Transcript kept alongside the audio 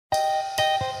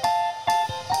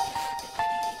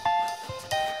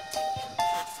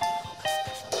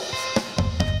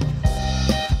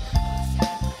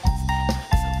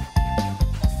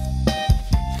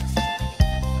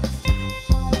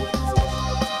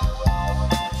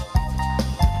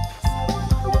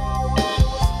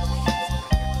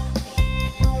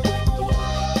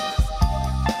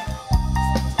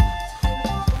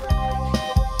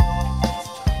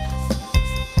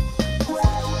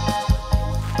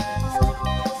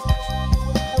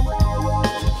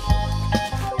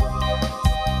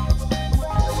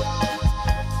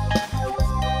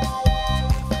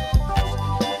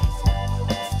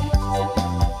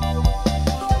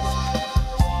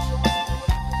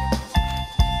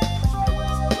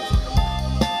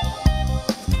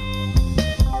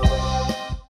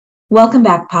Welcome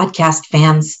back, podcast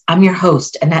fans. I'm your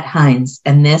host, Annette Hines,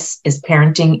 and this is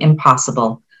Parenting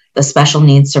Impossible, the Special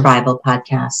Needs Survival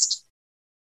Podcast.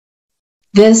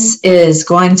 This is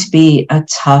going to be a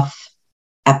tough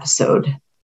episode.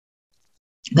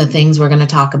 The things we're going to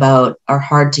talk about are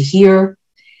hard to hear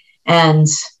and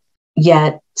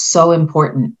yet so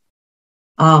important.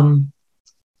 The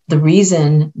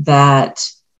reason that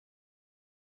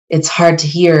it's hard to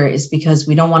hear is because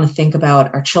we don't want to think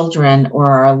about our children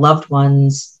or our loved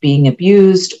ones being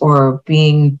abused or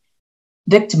being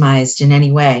victimized in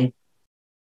any way.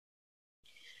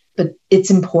 But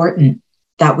it's important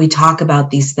that we talk about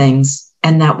these things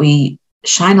and that we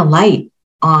shine a light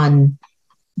on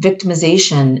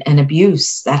victimization and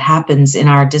abuse that happens in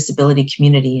our disability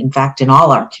community, in fact, in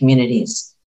all our communities.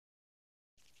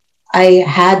 I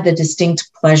had the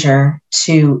distinct pleasure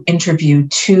to interview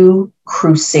two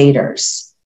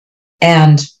crusaders.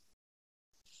 And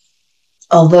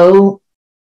although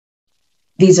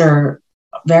these are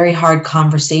very hard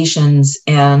conversations,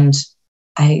 and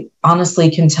I honestly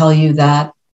can tell you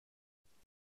that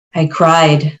I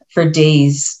cried for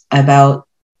days about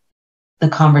the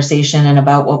conversation and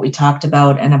about what we talked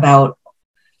about and about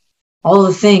all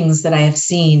the things that I have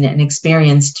seen and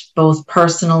experienced, both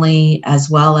personally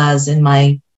as well as in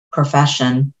my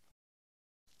profession.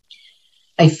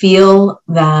 I feel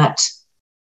that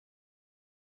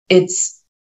it's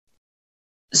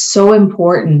so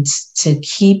important to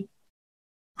keep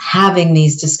having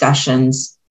these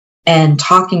discussions and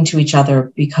talking to each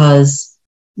other, because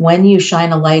when you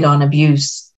shine a light on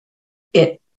abuse,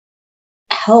 it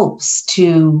helps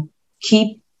to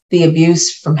keep the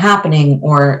abuse from happening,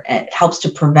 or it helps to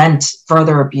prevent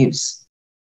further abuse.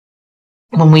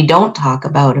 When we don't talk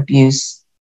about abuse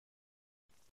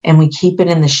and we keep it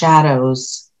in the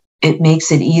shadows, it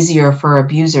makes it easier for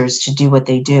abusers to do what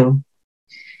they do.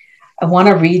 I want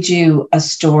to read you a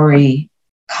story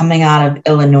coming out of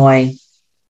Illinois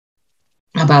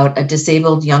about a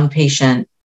disabled young patient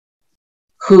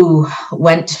who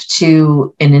went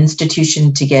to an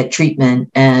institution to get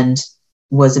treatment and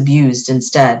was abused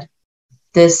instead.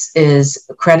 This is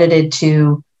credited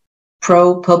to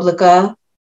ProPublica,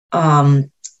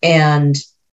 and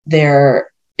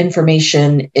their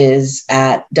information is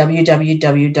at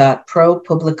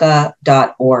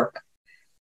www.propublica.org.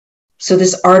 So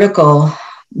this article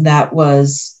that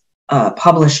was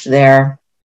published there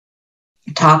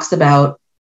talks about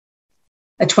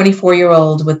a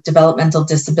 24-year-old with developmental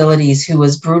disabilities who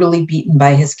was brutally beaten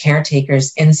by his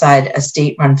caretakers inside a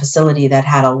state-run facility that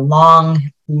had a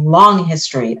long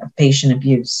history of patient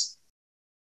abuse.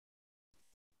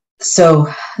 So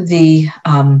the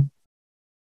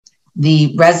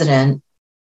resident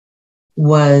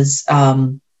was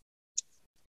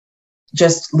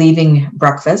just leaving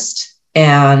breakfast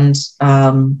and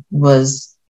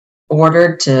was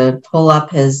ordered to pull up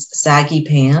his saggy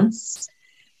pants,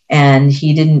 and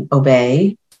he didn't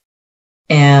obey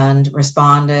and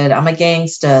responded, "I'm a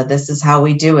gangsta. This is how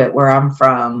we do it where I'm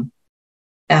from."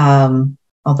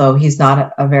 Although he's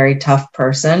not a very tough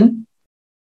person.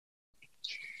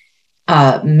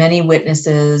 Many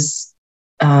witnesses,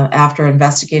 after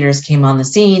investigators came on the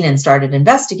scene and started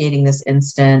investigating this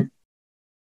incident,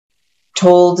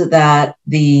 told that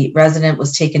the resident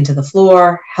was taken to the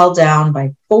floor, held down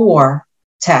by 4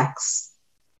 techs,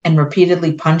 and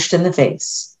repeatedly punched in the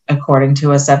face, according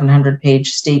to a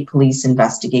 700-page state police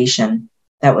investigation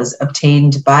that was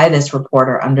obtained by this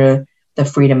reporter under the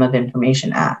Freedom of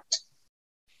Information Act.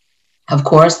 Of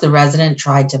course, the resident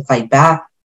tried to fight back.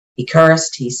 He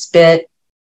cursed, he spit,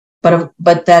 but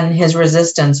then his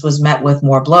resistance was met with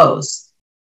more blows.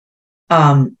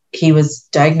 He was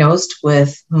diagnosed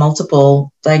with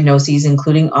multiple diagnoses,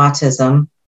 including autism,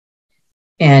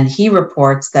 and he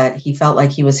reports that he felt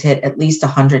like he was hit at least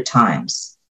 100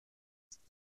 times.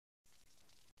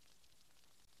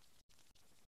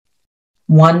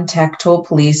 One tech told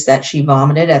police that she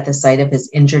vomited at the sight of his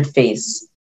injured face.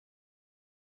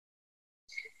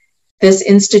 This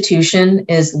institution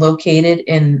is located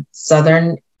in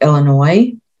southern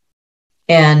Illinois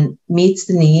and meets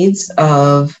the needs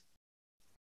of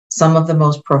some of the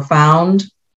most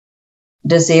profound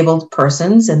disabled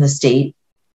persons in the state.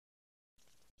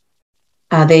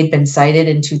 They'd been cited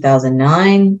in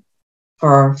 2009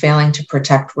 for failing to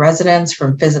protect residents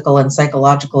from physical and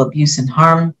psychological abuse and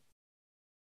harm.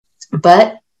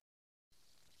 But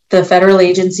the federal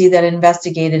agency that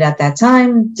investigated at that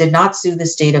time did not sue the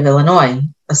state of Illinois,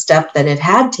 a step that it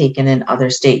had taken in other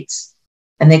states.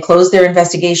 And they closed their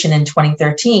investigation in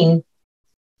 2013,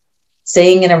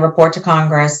 saying in a report to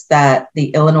Congress that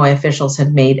the Illinois officials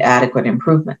had made adequate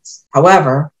improvements.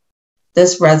 However,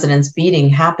 this resident's beating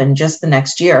happened just the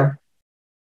next year.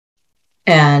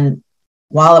 And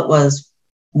while it was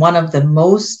one of the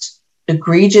most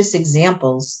egregious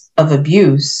examples of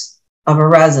abuse of a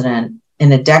resident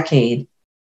in a decade,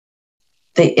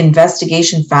 the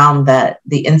investigation found that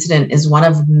the incident is one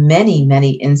of many,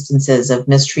 many instances of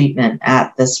mistreatment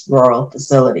at this rural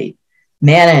facility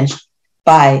managed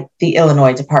by the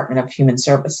Illinois Department of Human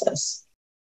Services.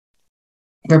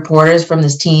 Reporters from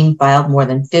this team filed more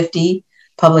than 50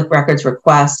 public records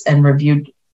requests and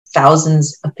reviewed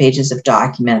thousands of pages of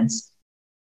documents.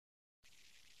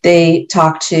 They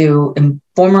talked to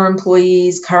former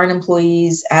employees, current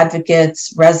employees,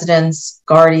 advocates, residents,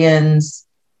 guardians,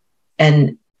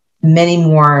 and many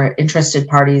more interested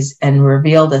parties, and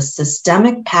revealed a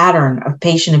systemic pattern of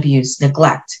patient abuse,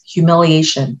 neglect,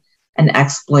 humiliation, and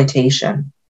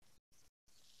exploitation.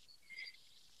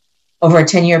 Over a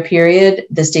 10-year period,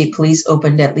 the state police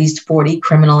opened at least 40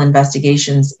 criminal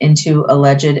investigations into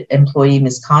alleged employee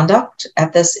misconduct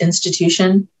at this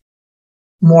institution,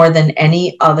 more than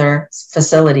any other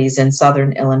facilities in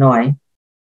Southern Illinois.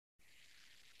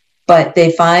 But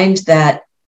they find that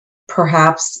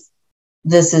perhaps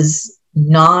this is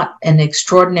not an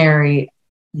extraordinary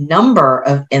number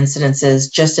of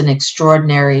incidences, just an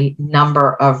extraordinary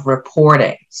number of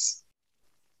reportings.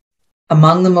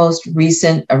 Among the most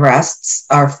recent arrests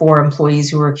are 4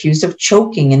 employees who were accused of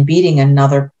choking and beating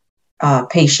another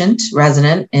patient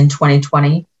resident in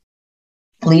 2020,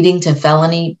 leading to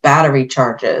felony battery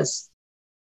charges.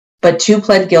 But 2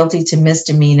 pled guilty to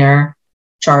misdemeanor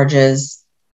charges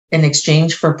in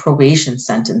exchange for probation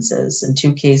sentences, and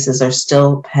 2 cases are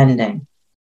still pending.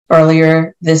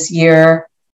 Earlier this year,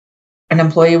 an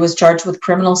employee was charged with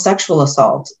criminal sexual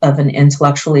assault of an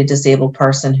intellectually disabled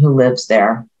person who lives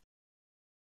there.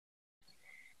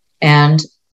 And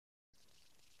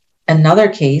another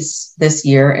case this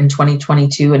year in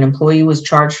 2022, an employee was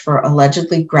charged for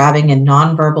allegedly grabbing a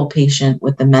nonverbal patient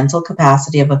with the mental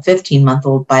capacity of a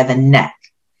 15-month-old by the neck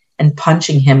and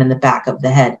punching him in the back of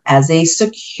the head as a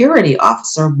security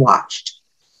officer watched.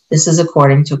 This is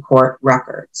according to court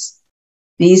records.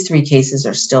 These 3 cases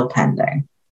are still pending.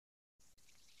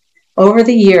 Over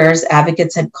the years,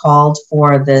 advocates had called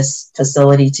for this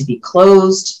facility to be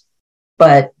closed,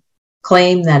 but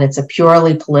claim that it's a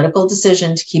purely political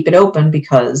decision to keep it open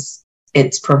because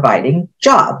it's providing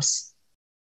jobs.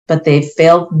 But they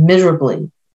failed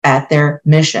miserably at their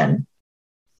mission,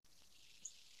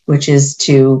 which is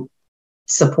to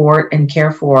support and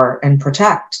care for and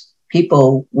protect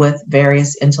people with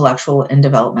various intellectual and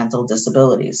developmental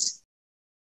disabilities.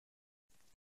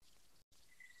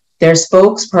 Their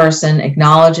spokesperson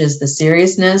acknowledges the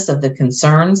seriousness of the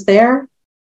concerns there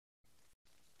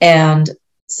and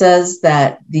says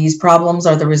that these problems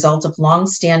are the result of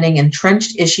long-standing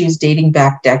entrenched issues dating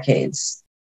back decades,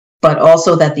 but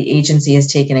also that the agency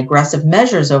has taken aggressive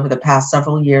measures over the past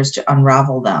several years to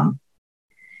unravel them,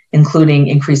 including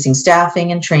increasing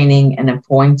staffing and training and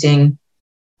appointing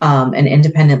an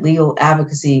independent legal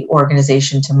advocacy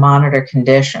organization to monitor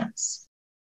conditions.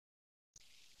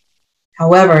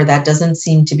 However, that doesn't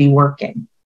seem to be working.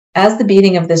 As the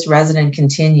beating of this resident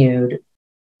continued,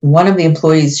 one of the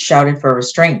employees shouted for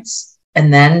restraints,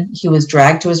 and then he was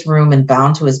dragged to his room and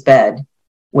bound to his bed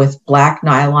with black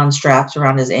nylon straps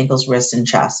around his ankles, wrists, and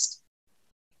chest.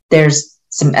 There's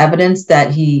some evidence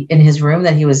that he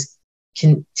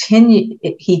continued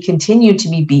to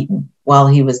be beaten while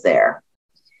he was there.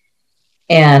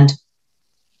 And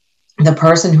the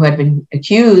person who had been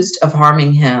accused of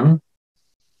harming him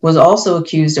was also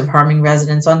accused of harming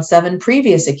residents on 7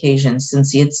 previous occasions since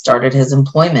he had started his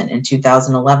employment in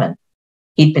 2011.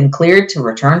 He'd been cleared to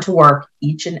return to work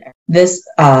each and every. This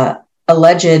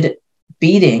alleged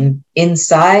beating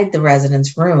inside the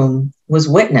resident's room was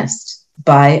witnessed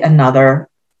by another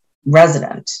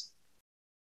resident.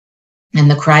 And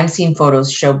the crime scene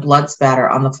photos show blood spatter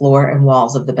on the floor and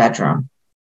walls of the bedroom.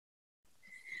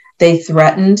 They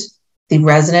threatened the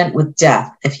resident with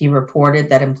death if he reported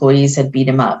that employees had beat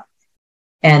him up.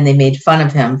 And they made fun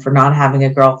of him for not having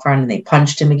a girlfriend, and they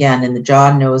punched him again in the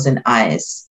jaw, nose, and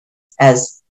eyes,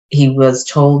 as was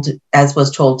told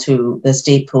to the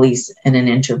state police in an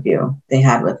interview they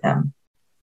had with him.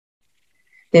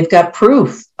 They've got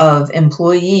proof of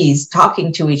employees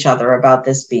talking to each other about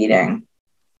this beating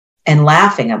and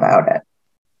laughing about it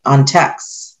on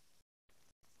texts.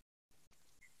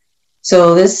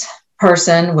 So this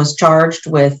person was charged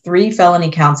with 3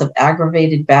 felony counts of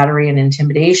aggravated battery and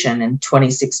intimidation in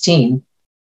 2016.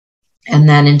 And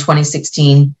then in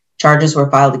 2016, charges were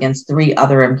filed against 3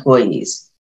 other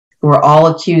employees who were all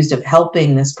accused of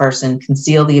helping this person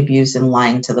conceal the abuse and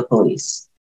lying to the police.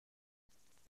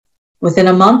 Within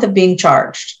a month of being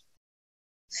charged,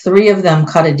 3 of them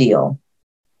cut a deal.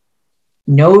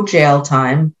 No jail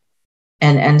time,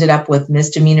 and ended up with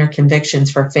misdemeanor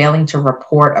convictions for failing to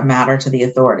report a matter to the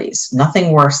authorities.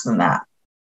 Nothing worse than that.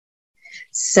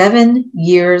 7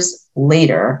 years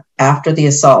later, after the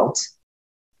assault,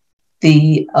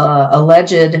 the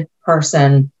alleged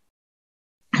person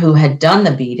who had done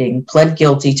the beating pled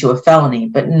guilty to a felony,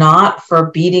 but not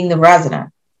for beating the resident.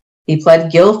 He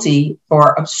pled guilty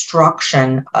for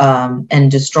obstruction and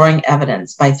destroying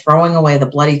evidence by throwing away the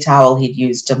bloody towel he'd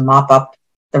used to mop up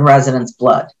the resident's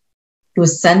blood. He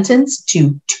was sentenced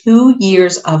to 2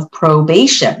 years of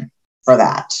probation for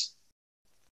that.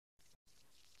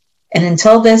 And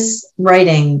until this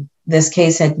writing, this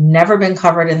case had never been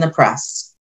covered in the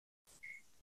press.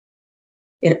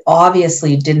 It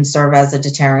obviously didn't serve as a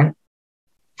deterrent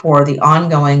for the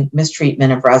ongoing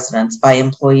mistreatment of residents by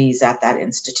employees at that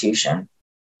institution.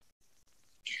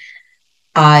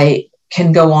 I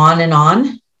can go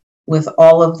on with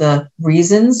all of the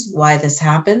reasons why this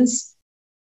happens.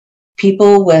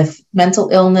 People with mental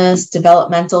illness,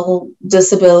 developmental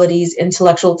disabilities,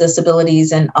 intellectual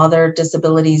disabilities, and other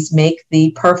disabilities make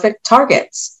the perfect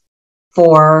targets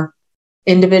for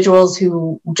individuals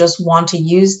who just want to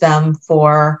use them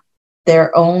for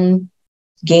their own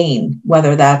gain,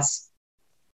 whether that's,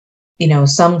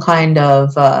 some kind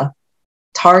of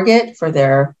target for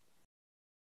their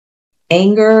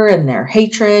anger and their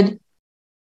hatred,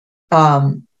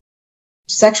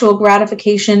 sexual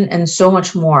gratification, and so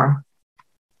much more.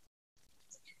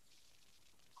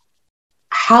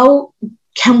 How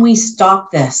can we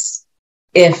stop this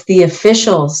if the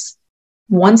officials,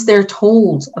 once they're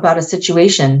told about a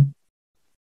situation,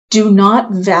 do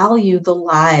not value the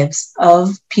lives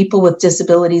of people with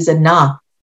disabilities enough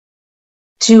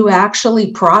to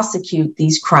actually prosecute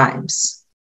these crimes?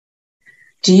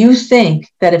 Do you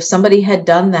think that if somebody had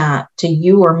done that to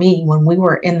you or me when we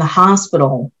were in the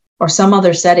hospital or some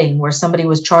other setting where somebody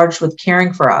was charged with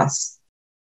caring for us,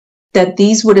 that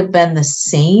these would have been the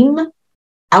same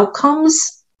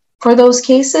outcomes for those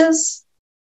cases?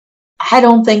 I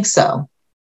don't think so.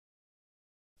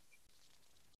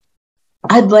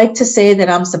 I'd like to say that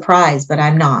I'm surprised, but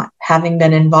I'm not, having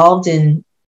been involved in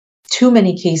too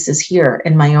many cases here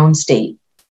in my own state.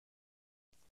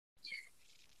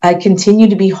 I continue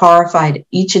to be horrified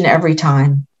each and every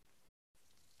time.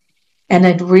 And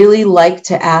I'd really like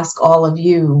to ask all of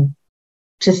you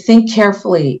to think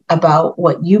carefully about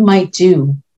what you might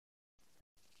do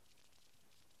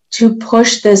to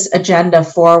push this agenda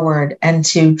forward and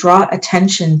to draw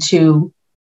attention to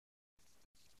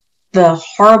the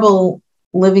horrible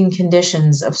living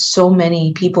conditions of so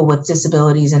many people with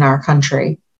disabilities in our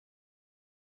country.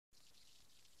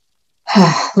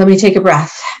 Let me take a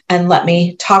breath and let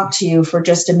me talk to you for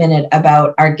just a minute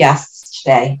about our guests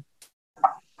today.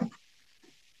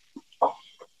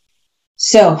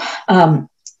 So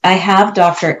I have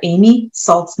Dr. Amy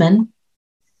Saltzman,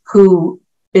 who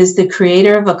is the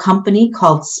creator of a company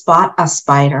called Spot a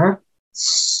Spider.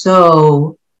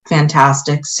 So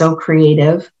fantastic, so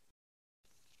creative.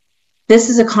 This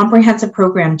is a comprehensive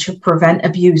program to prevent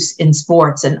abuse in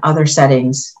sports and other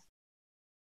settings.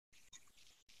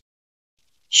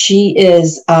 She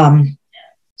is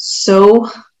so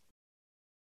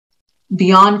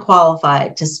beyond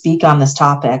qualified to speak on this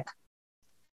topic.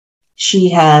 She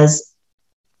has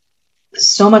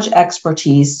so much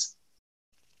expertise,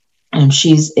 and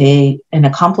she's an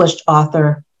accomplished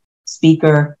author,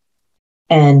 speaker,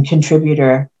 and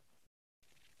contributor.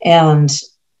 And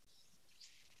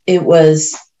it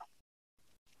was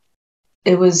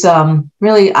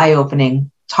really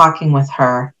eye-opening talking with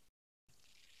her.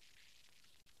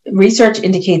 Research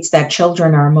indicates that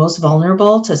children are most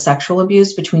vulnerable to sexual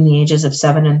abuse between the ages of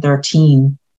 7 and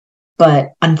 13.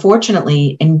 But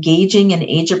unfortunately, engaging in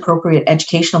age-appropriate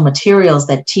educational materials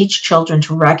that teach children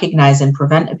to recognize and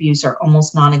prevent abuse are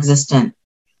almost non-existent.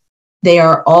 They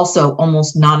are also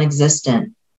almost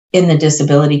non-existent in the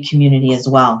disability community as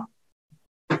well.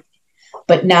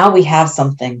 But now we have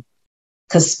something,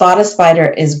 because Spot a Spider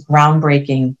is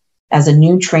groundbreaking as a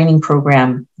new training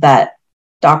program that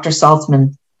Dr.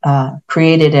 Saltzman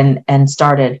created and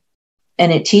started.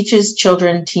 And it teaches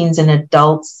children, teens, and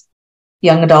adults,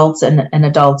 young adults and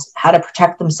adults, how to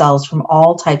protect themselves from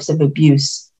all types of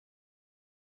abuse.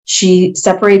 She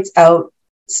separates out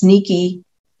sneaky,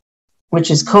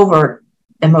 which is covert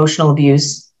emotional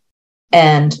abuse,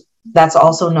 and that's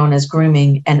also known as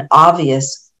grooming, and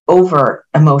obvious, overt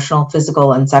emotional,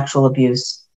 physical, and sexual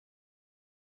abuse.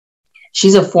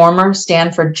 She's a former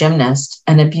Stanford gymnast,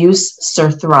 an abuse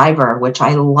survivor, which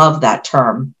I love that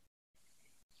term.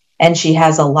 And she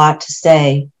has a lot to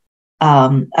say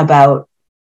about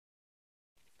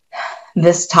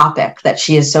this topic that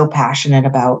she is so passionate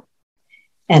about,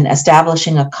 and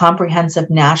establishing a comprehensive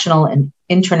national and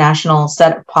international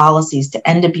set of policies to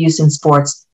end abuse in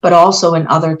sports, but also in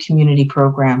other community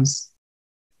programs.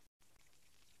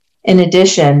 In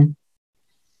addition,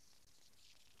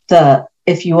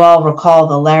 if you all recall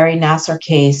the Larry Nassar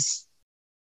case,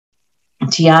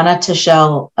 Tiana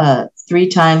Tischel, a 3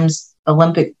 times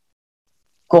Olympic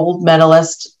gold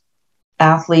medalist,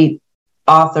 athlete,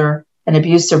 author, and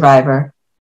abuse survivor,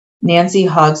 Nancy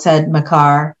Hogshead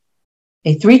Makar,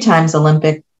 a 3 times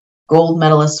Olympic gold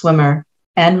medalist swimmer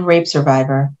and rape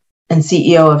survivor, and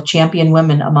CEO of Champion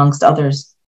Women, amongst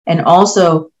others, and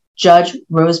also Judge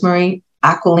Rosemary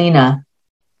Aquilina,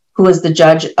 who was the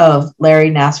judge of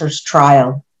Larry Nassar's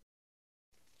trial.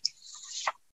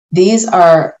 These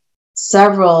are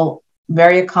several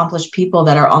very accomplished people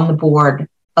that are on the board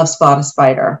of Spot a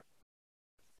Spider.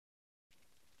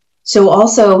 So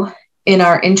also in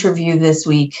our interview this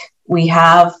week, we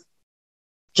have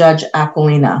Judge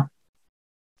Aquilina.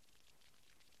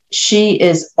 She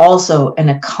is also an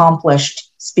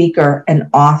accomplished speaker and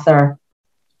author.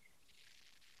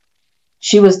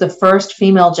 She was the first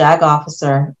female JAG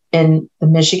officer in the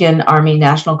Michigan Army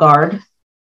National Guard,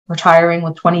 retiring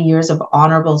with 20 years of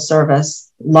honorable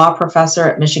service, law professor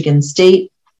at Michigan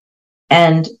State,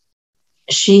 and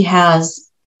she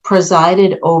has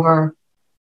presided over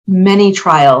many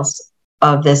trials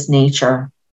of this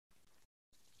nature.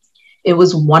 It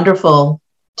was wonderful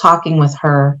talking with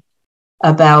her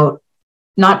about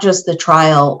not just the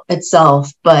trial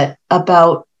itself, but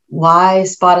about why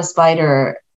Spot a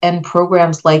Spider and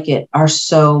programs like it are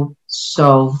so,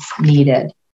 so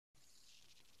needed.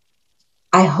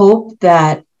 I hope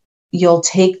that you'll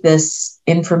take this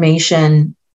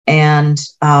information and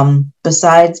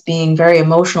besides being very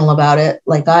emotional about it,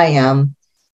 like I am,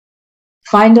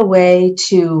 find a way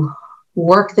to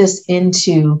work this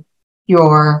into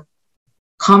your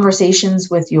conversations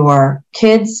with your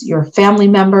kids, your family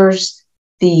members,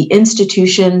 the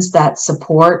institutions that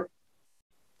support,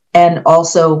 and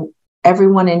also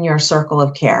everyone in your circle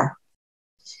of care.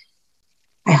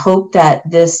 I hope that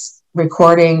this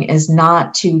recording is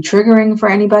not too triggering for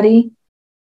anybody,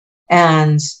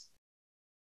 and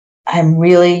I'm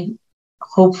really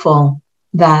hopeful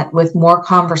that with more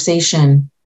conversation,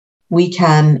 we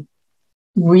can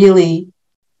really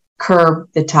curb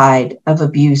the tide of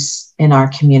abuse in our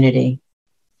community.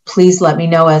 Please let me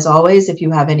know, as always, if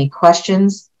you have any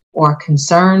questions or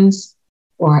concerns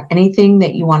or anything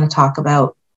that you want to talk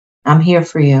about. I'm here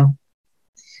for you.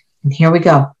 And here we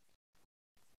go.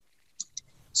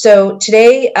 So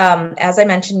today, as I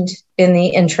mentioned in the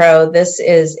intro, this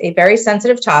is a very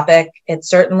sensitive topic. It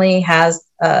certainly has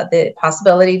the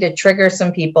possibility to trigger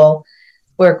some people.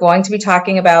 We're going to be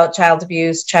talking about child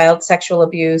abuse, child sexual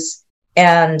abuse,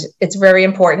 and it's very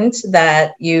important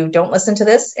that you don't listen to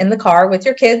this in the car with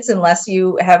your kids unless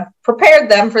you have prepared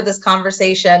them for this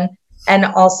conversation, and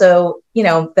also,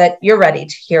 that you're ready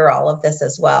to hear all of this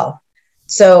as well.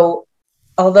 So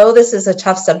although this is a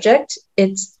tough subject,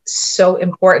 it's so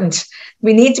important.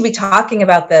 We need to be talking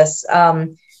about this.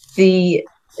 We're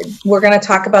going to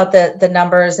talk about the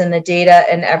numbers and the data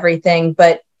and everything,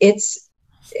 but it's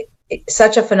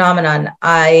such a phenomenon.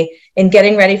 In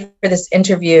getting ready for this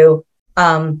interview,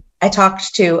 I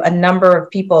talked to a number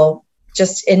of people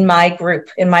just in my group,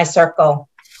 in my circle.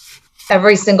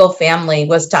 Every single family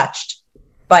was touched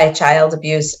by child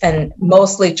abuse, and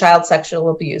mostly child sexual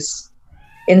abuse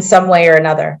in some way or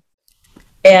another.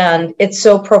 And it's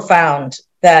so profound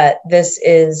that this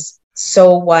is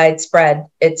so widespread.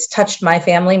 It's touched my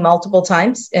family multiple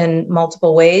times in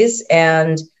multiple ways.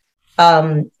 And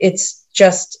it's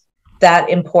just that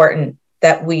important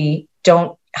that we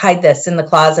don't hide this in the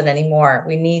closet anymore.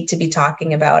 We need to be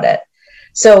talking about it.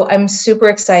 So I'm super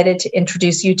excited to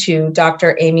introduce you to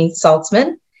Dr. Amy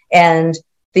Saltzman and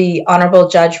the Honorable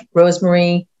Judge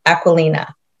Rosemary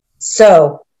Aquilina.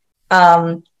 So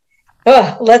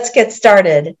let's get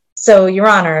started. So, Your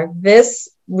Honor, this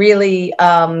really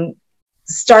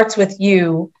starts with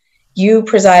you. You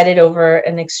presided over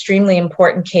an extremely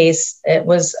important case. It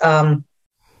was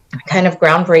kind of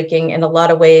groundbreaking in a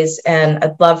lot of ways, and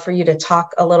I'd love for you to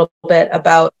talk a little bit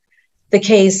about the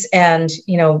case and,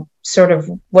 sort of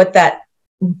what that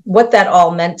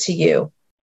all meant to you.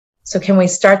 So can we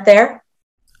start there?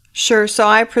 Sure. So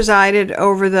I presided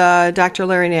over the Dr.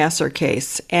 Larry Nassar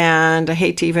case, and I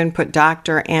hate to even put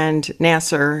doctor and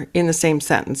Nassar in the same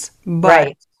sentence. But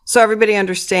right. So everybody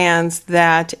understands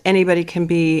that anybody can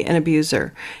be an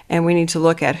abuser, and we need to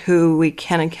look at who we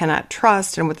can and cannot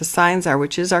trust and what the signs are,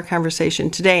 which is our conversation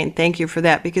today. And thank you for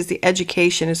that, because the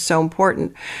education is so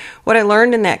important. What I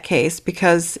learned in that case,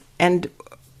 and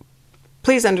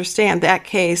please understand, that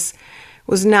case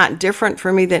was not different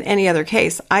for me than any other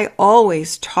case. I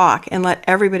always talk and let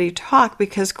everybody talk,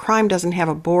 because crime doesn't have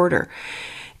a border.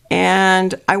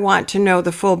 And I want to know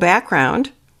the full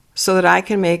background so that I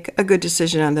can make a good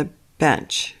decision on the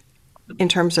bench in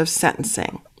terms of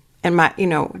sentencing and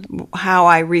how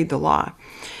I read the law.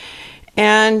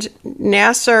 And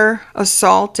Nassar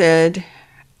assaulted,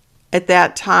 at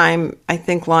that time, I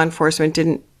think law enforcement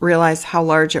didn't realize how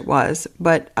large it was,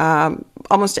 but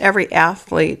almost every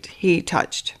athlete he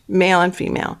touched, male and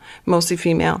female, mostly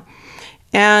female.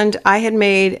 And I had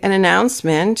made an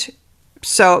announcement,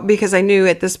 because I knew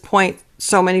at this point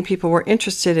so many people were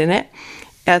interested in it.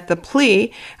 At the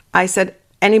plea, I said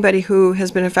anybody who has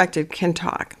been affected can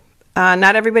talk.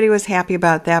 Not everybody was happy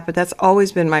about that, but that's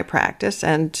always been my practice,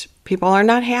 and people are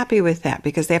not happy with that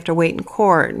because they have to wait in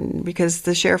court, and because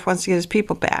the sheriff wants to get his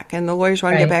people back, and the lawyers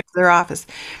want to get back to their office.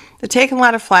 They're taking a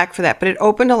lot of flack for that, but it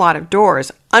opened a lot of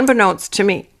doors, unbeknownst to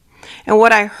me. And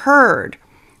what I heard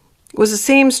was the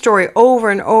same story over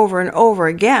and over and over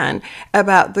again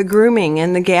about the grooming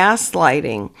and the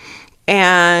gaslighting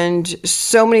and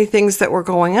so many things that were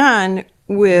going on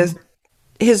with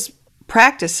his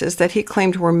practices that he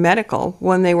claimed were medical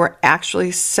when they were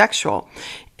actually sexual.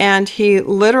 And he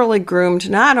literally groomed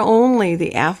not only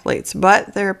the athletes,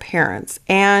 but their parents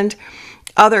and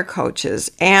other coaches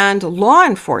and law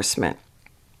enforcement.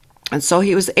 And so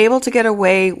he was able to get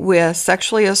away with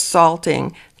sexually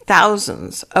assaulting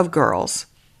thousands of girls.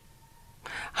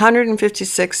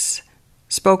 156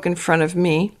 spoke in front of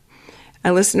me. I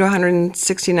listened to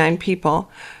 169 people,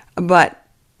 but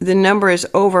the number is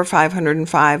over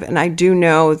 505, and I do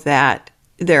know that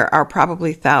there are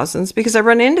probably thousands because I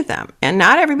run into them, and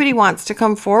not everybody wants to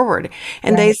come forward.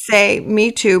 And They say,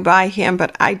 me too, buy him,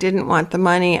 but I didn't want the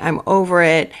money. I'm over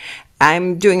it.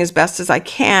 I'm doing as best as I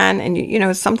can. And,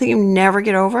 it's something you never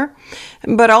get over.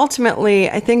 But ultimately,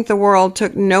 I think the world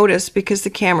took notice because the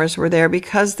cameras were there,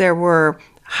 because there were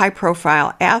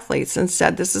high-profile athletes, and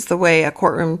said this is the way a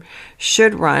courtroom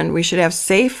should run. We should have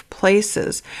safe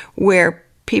places where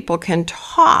people can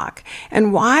talk.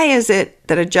 And why is it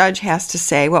that a judge has to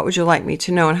say, what would you like me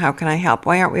to know and how can I help?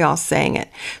 Why aren't we all saying it?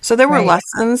 So there were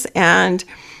lessons, and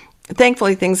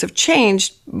thankfully things have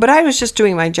changed, but I was just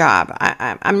doing my job.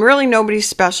 I'm really nobody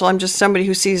special. I'm just somebody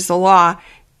who sees the law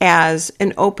as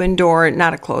an open door,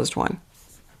 not a closed one.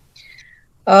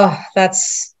 Oh,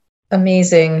 that's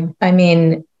amazing. I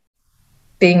mean,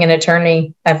 being an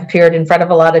attorney, I've appeared in front of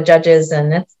a lot of judges,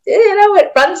 and it's,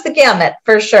 it runs the gamut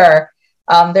for sure.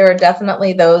 There are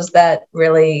definitely those that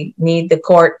really need the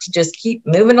court to just keep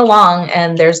moving along,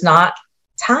 and there's not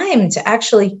time to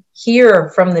actually hear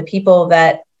from the people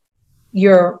that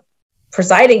you're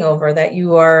presiding over, that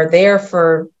you are there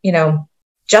for,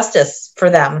 justice for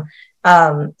them.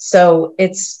 So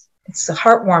it's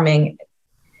heartwarming.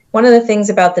 One of the things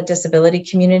about the disability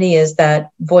community is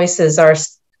that voices are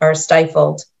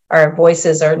stifled. Our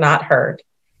voices are not heard.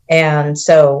 And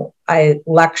so I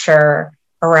lecture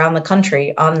around the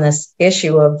country on this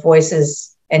issue of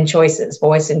voices and choices,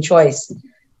 voice and choice.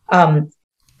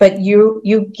 But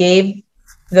you gave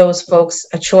those folks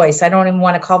a choice. I don't even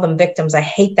want to call them victims. I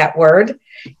hate that word.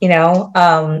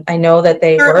 I know that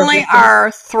they certainly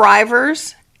are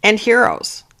thrivers and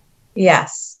heroes.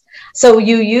 Yes. So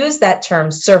you use that term,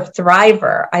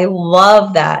 thriver. I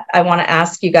love that. I want to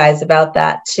ask you guys about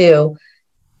that too.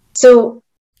 So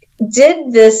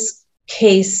did this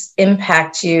case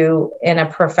impact you in a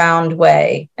profound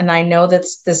way? And I know that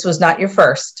this was not your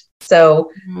first. So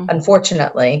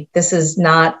unfortunately, this is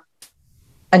not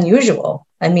unusual.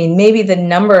 I mean, maybe the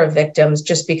number of victims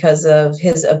just because of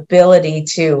his ability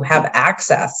to have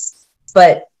access,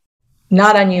 but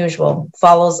not unusual,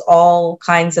 follows all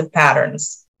kinds of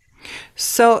patterns.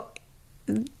 So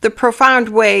the profound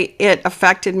way it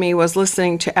affected me was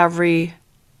listening to every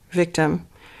victim,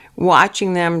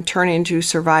 watching them turn into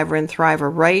survivor and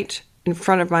thriver right in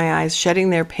front of my eyes,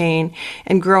 shedding their pain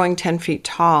and growing 10 feet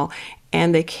tall.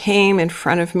 And they came in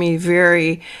front of me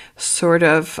very sort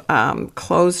of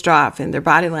closed off, and their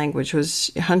body language was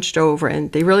hunched over,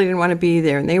 and they really didn't want to be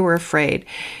there, and they were afraid.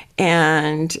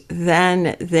 And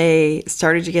then they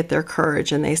started to get their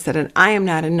courage, and they said, and I am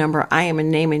not a number, I am a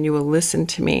name, and you will listen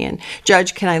to me. And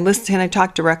Judge, can I listen? Can I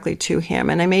talk directly to him?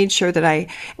 And I made sure that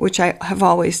which I have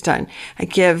always done, I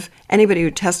give anybody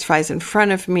who testifies in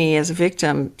front of me as a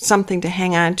victim something to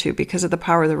hang on to because of the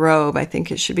power of the robe. I think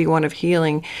it should be one of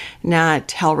healing,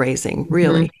 not hell raising,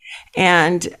 really.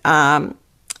 And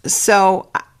so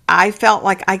I felt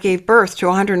like I gave birth to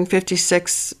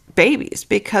 156 babies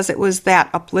because it was that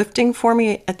uplifting for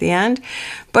me at the end.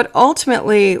 But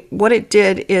ultimately, what it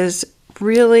did is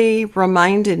really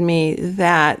reminded me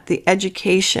that the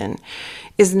education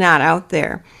is not out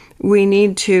there. We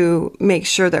need to make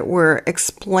sure that we're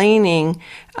explaining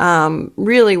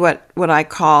really what I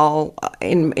call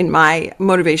in my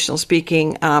motivational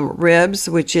speaking RIBS,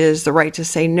 which is the right to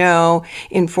say no,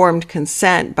 informed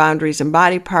consent, boundaries and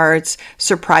body parts,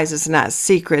 surprises not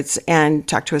secrets, and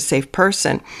talk to a safe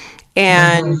person.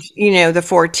 And, the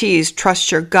 4 T's,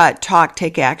 trust your gut, talk,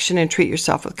 take action, and treat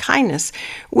yourself with kindness,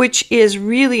 which is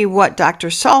really what Dr.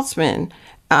 Saltzman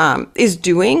is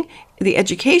doing, the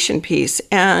education piece.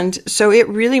 And so it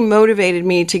really motivated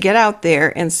me to get out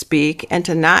there and speak and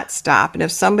to not stop. And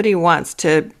if somebody wants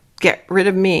to get rid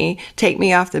of me, take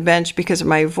me off the bench because of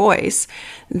my voice,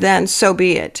 then so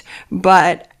be it.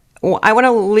 But I want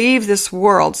to leave this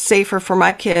world safer for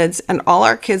my kids, and all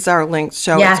our kids are linked.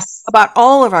 So it's about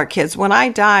all of our kids. When I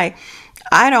die,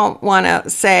 I don't want to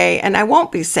say, and I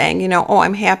won't be saying, oh,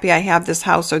 I'm happy I have this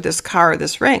house or this car or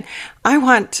this ring. I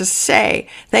want to say,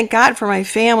 thank God for my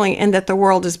family and that the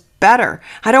world is better.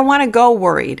 I don't want to go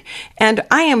worried. And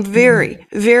I am very,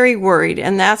 very worried.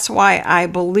 And that's why I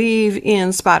believe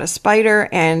in Spot a Spider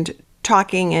and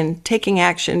talking and taking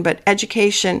action, but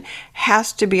education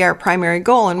has to be our primary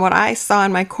goal. And what I saw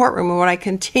in my courtroom and what I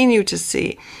continue to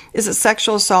see is that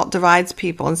sexual assault divides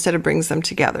people instead of brings them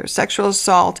together. Sexual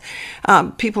assault,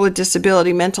 people with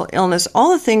disability, mental illness,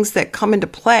 all the things that come into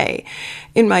play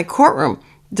in my courtroom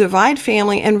divide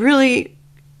family, and really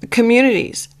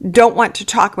communities don't want to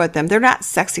talk about them. They're not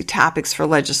sexy topics for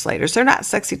legislators. They're not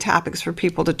sexy topics for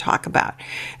people to talk about.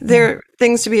 They're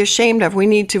things to be ashamed of. We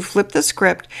need to flip the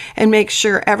script and make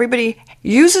sure everybody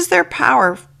uses their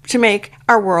power to make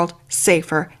our world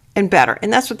safer and better.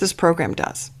 And that's what this program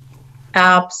does.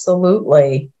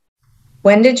 Absolutely.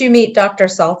 When did you meet Dr.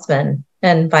 Saltzman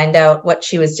and find out what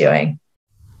she was doing?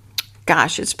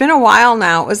 Gosh, it's been a while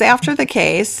now. It was after the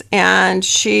case, and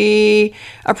she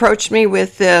approached me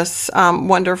with this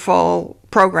wonderful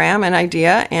program and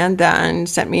idea, and then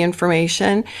sent me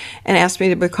information and asked me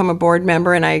to become a board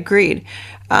member, and I agreed.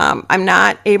 I'm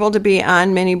not able to be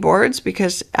on many boards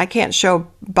because I can't show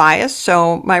bias,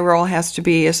 so my role has to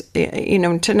be,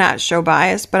 to not show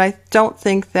bias, but I don't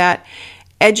think that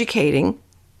educating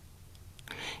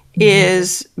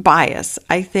is bias.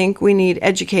 I think we need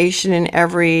education in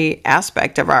every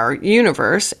aspect of our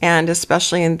universe, and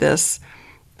especially in this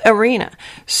arena.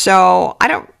 So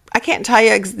I can't tell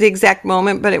you the exact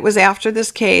moment, but it was after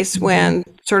this case when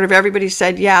sort of everybody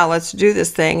said, yeah, let's do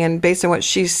this thing. And based on what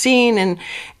she's seen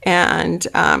and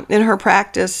in her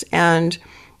practice, and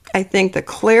I think the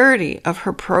clarity of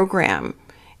her program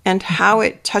and how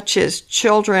it touches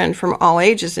children from all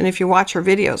ages. And if you watch her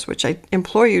videos, which I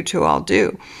implore you to all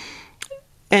do,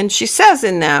 and she says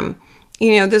in them,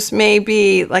 this may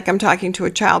be like I'm talking to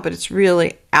a child, but it's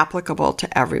really applicable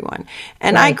to everyone.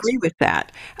 And right. I agree with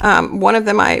that. One of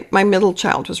them, my middle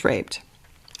child was raped,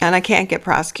 and I can't get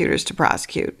prosecutors to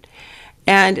prosecute.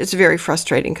 And it's very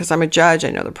frustrating because I'm a judge,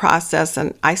 I know the process,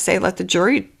 and I say let the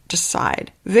jury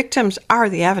decide. Victims are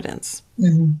the evidence.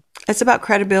 Mm-hmm. It's about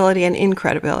credibility and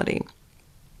incredibility.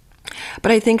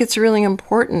 But I think it's really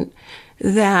important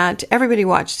that everybody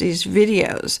watch these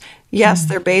videos. Yes,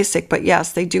 they're basic, but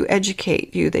yes, they do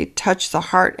educate you. They touch the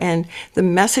heart, and the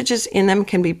messages in them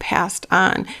can be passed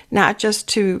on, not just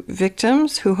to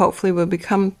victims who hopefully will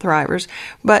become thrivers,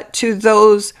 but to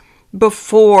those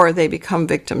before they become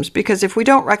victims. Because if we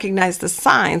don't recognize the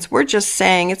signs, we're just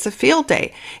saying it's a field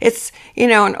day. It's,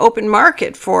 an open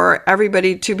market for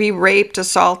everybody to be raped,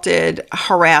 assaulted,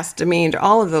 harassed, demeaned,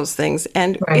 all of those things.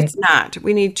 And right. It's not.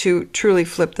 We need to truly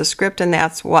flip the script, and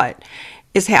that's what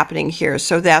is happening here.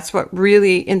 So that's what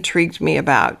really intrigued me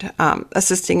about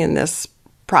assisting in this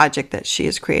project that she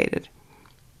has created.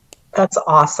 That's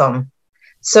awesome.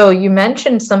 So you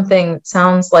mentioned something,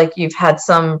 sounds like you've had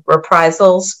some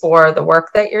reprisals for the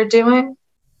work that you're doing?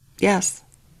 Yes.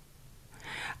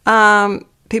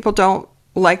 People don't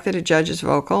like that a judge is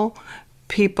vocal.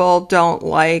 People don't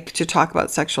like to talk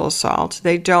about sexual assault.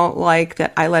 They don't like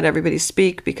that I let everybody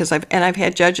speak because I've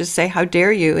had judges say, how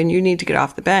dare you, and you need to get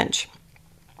off the bench.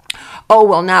 Oh,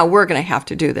 well, now we're going to have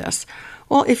to do this.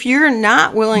 Well, if you're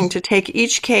not willing to take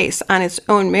each case on its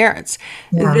own merits,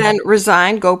 Yeah. then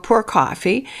resign, go pour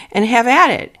coffee, and have at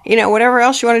it. Whatever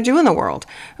else you want to do in the world.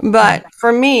 But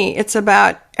for me, it's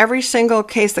about every single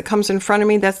case that comes in front of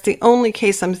me. That's the only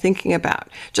case I'm thinking about.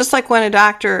 Just like when a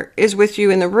doctor is with you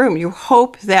in the room, you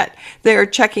hope that they're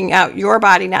checking out your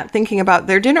body, not thinking about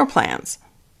their dinner plans,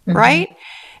 right?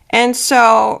 And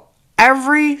so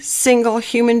every single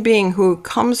human being who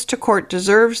comes to court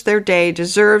deserves their day,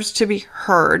 deserves to be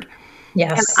heard.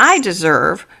 Yes. And I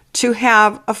deserve to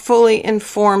have a fully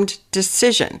informed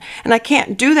decision. And I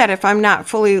can't do that if I'm not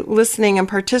fully listening and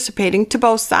participating to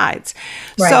both sides.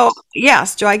 Right. So,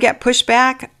 yes, do I get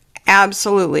pushback?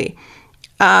 Absolutely.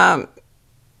 From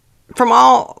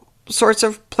all sorts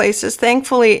of places.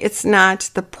 Thankfully, it's not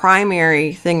the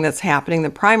primary thing that's happening. The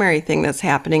primary thing that's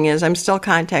happening is I'm still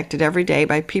contacted every day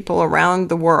by people around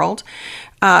the world,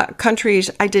 countries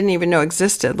I didn't even know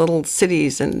existed, little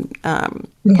cities and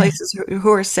places who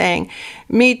are saying,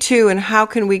 me too, and how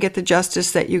can we get the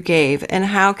justice that you gave, and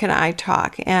how can I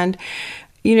talk? And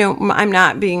I'm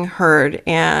not being heard,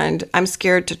 and I'm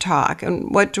scared to talk,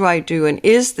 and what do I do? And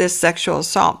is this sexual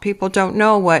assault? People don't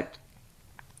know what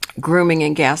grooming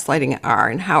and gaslighting are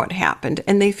and how it happened,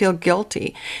 and they feel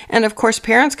guilty. And of course,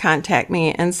 parents contact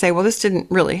me and say, well, this didn't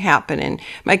really happen, and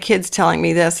my kid's telling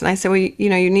me this. And I say, well,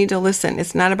 you need to listen.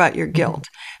 It's not about your guilt.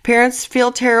 Parents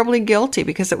feel terribly guilty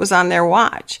because it was on their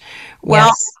watch.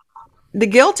 Well, the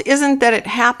guilt isn't that it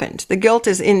happened. The guilt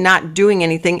is in not doing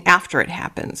anything after it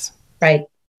happens. Right.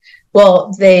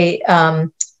 Well, they,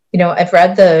 I've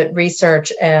read the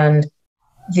research, and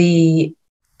the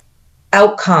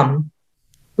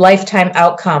lifetime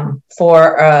outcome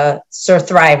for a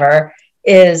survivor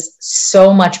is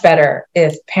so much better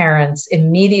if parents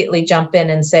immediately jump in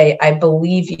and say, I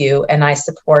believe you and I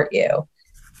support you.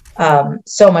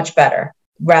 So much better,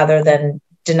 rather than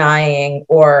denying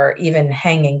or even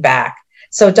hanging back.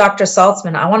 So Dr.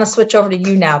 Saltzman, I want to switch over to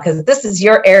you now, because this is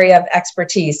your area of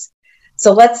expertise.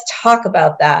 So let's talk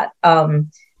about that. I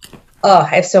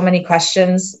have so many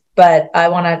questions, but I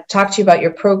want to talk to you about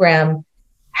your program.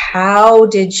 How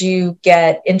did you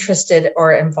get interested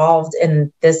or involved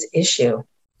in this issue?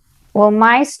 Well,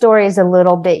 my story is a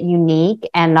little bit unique,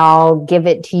 and I'll give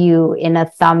it to you in a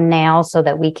thumbnail so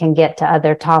that we can get to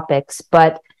other topics.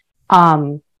 But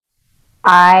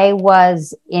I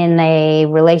was in a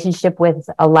relationship with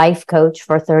a life coach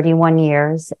for 31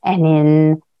 years. And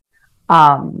in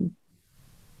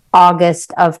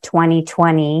August of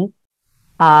 2020,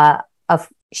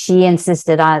 she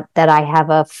insisted on that I have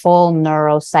a full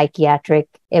neuropsychiatric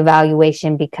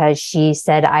evaluation, because she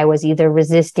said I was either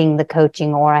resisting the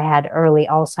coaching or I had early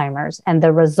Alzheimer's. And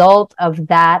the result of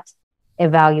that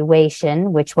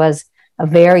evaluation, which was a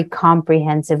very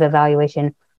comprehensive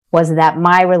evaluation, was that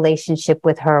my relationship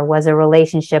with her was a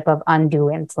relationship of undue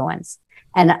influence.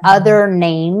 And other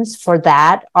names for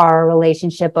that are a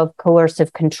relationship of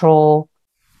coercive control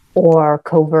or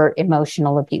covert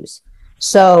emotional abuse.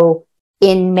 So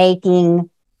in making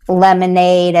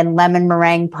lemonade and lemon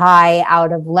meringue pie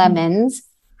out of lemons,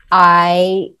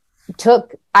 I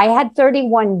had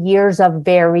 31 years of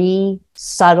very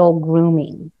subtle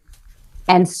grooming.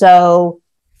 And so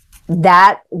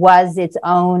that was its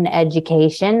own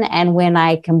education. And when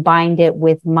I combined it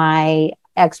with my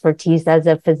expertise as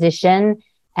a physician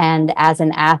and as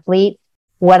an athlete,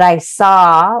 what I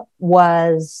saw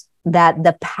was that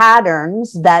the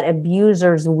patterns that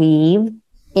abusers weave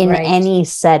in any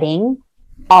setting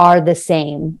are the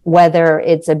same, whether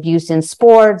it's abuse in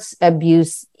sports,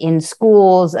 abuse in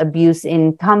schools, abuse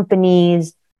in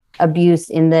companies, abuse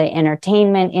in the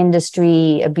entertainment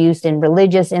industry, abuse in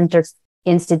religious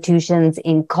institutions,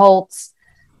 in cults.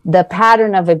 The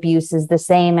pattern of abuse is the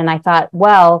same. And I thought,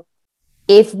 well,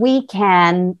 if we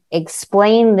can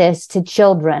explain this to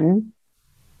children,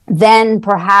 then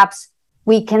perhaps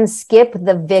we can skip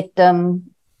the victim,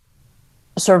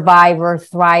 survivor,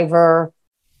 thriver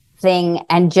thing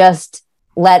and just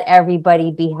let everybody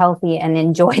be healthy and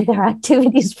enjoy their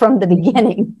activities from the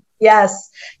beginning. Yes.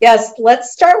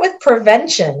 Let's start with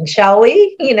prevention, shall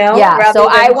we? So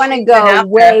I want to go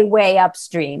way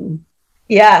upstream.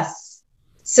 Yes.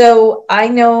 So I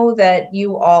know that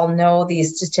you all know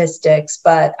these statistics,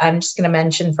 but I'm just going to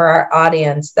mention for our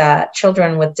audience that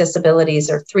children with disabilities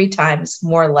are 3 times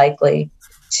more likely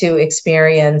to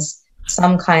experience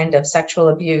some kind of sexual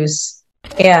abuse.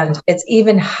 And it's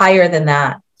even higher than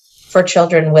that for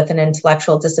children with an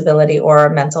intellectual disability or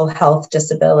a mental health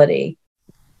disability.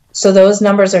 So those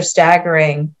numbers are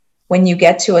staggering. When you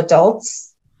get to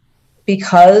adults,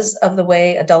 because of the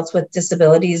way adults with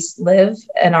disabilities live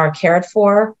and are cared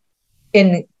for,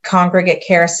 in congregate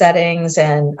care settings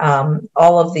and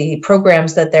all of the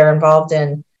programs that they're involved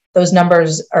in, those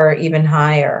numbers are even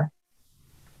higher.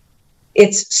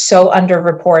 It's so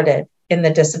underreported in the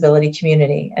disability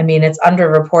community. I mean, it's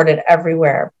underreported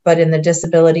everywhere, but in the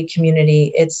disability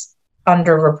community, it's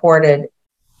underreported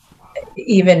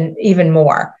even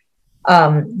more.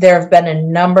 There have been a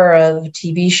number of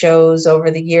TV shows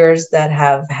over the years that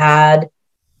have had,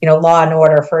 Law and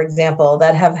Order, for example,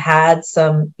 that have had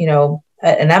some,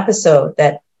 an episode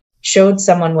that showed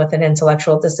someone with an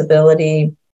intellectual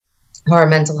disability or a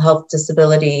mental health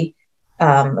disability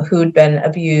who'd been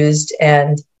abused,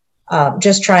 and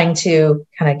just trying to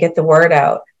kind of get the word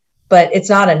out. But it's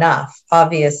not enough,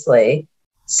 obviously.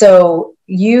 So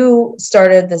you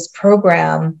started this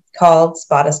program called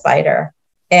Spot a Spider,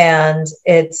 and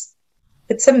it's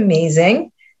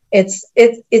amazing.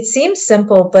 It seems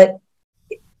simple, but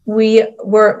we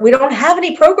don't have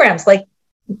any programs like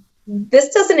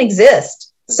this. Doesn't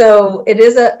exist. So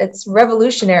it's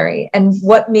revolutionary. And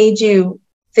what made you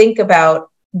think about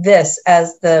this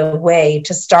as the way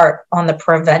to start on the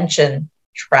prevention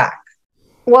track?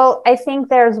 Well, I think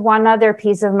there's one other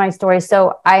piece of my story.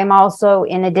 So I am also,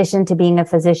 in addition to being a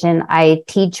physician, I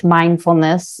teach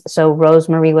mindfulness. So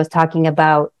Rosemary was talking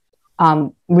about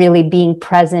really being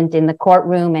present in the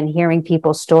courtroom and hearing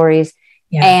people's stories.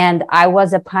 Yeah. And I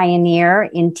was a pioneer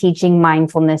in teaching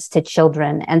mindfulness to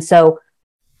children. And so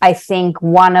I think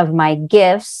one of my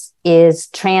gifts is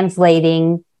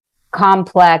translating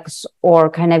complex or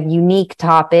kind of unique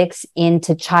topics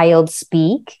into child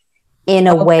speak in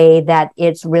a way that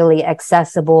it's really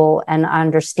accessible and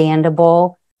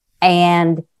understandable.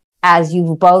 And as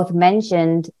you've both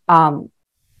mentioned,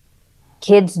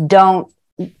 kids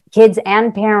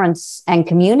and parents and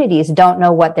communities don't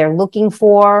know what they're looking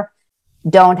for,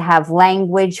 don't have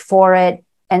language for it.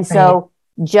 And so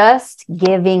just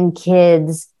giving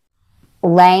kids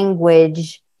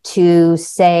language to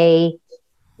say,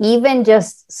 even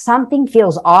just something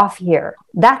feels off here,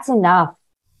 that's enough.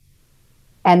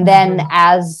 And then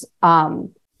as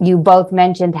you both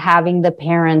mentioned, having the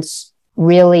parents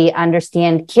really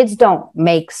understand kids don't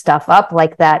make stuff up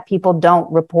like that. People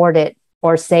don't report it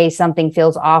or say something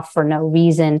feels off for no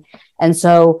reason. And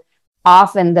so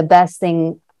often the best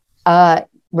thing a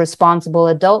responsible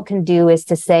adult can do is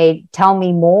to say, tell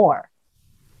me more.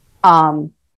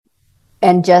 And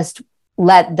just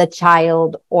let the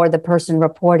child or the person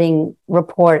reporting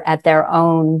report at their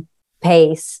own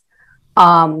pace.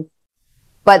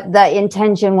 But the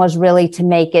intention was really to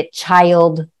make it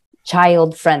child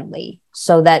friendly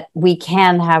so that we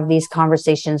can have these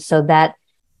conversations so that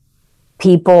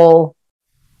people,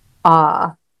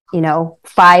 5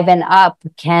 and up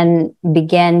can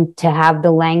begin to have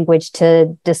the language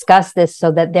to discuss this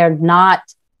so that they're not,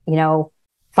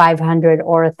 500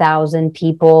 or 1,000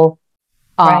 people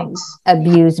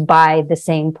abused by the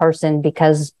same person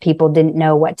because people didn't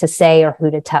know what to say or who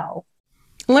to tell.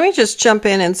 Let me just jump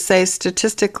in and say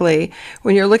statistically,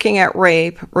 when you're looking at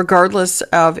rape, regardless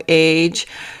of age,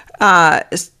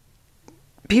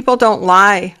 people don't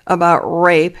lie about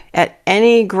rape at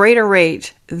any greater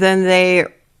rate than they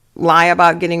lie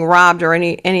about getting robbed or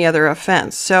any other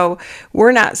offense. So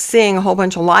we're not seeing a whole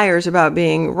bunch of liars about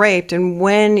being raped. And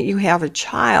when you have a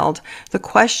child, the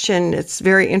question, it's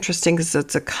very interesting because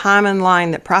it's a common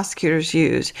line that prosecutors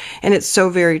use, and it's so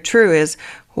very true, is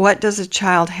what does a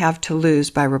child have to lose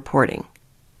by reporting?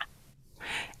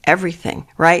 Everything,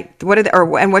 right?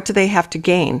 And what do they have to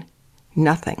gain?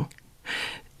 Nothing.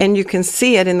 And you can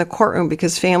see it in the courtroom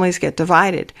because families get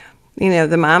divided.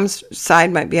 The mom's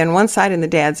side might be on one side and the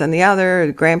dad's on the other,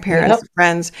 the grandparents,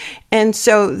 friends. And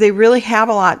so they really have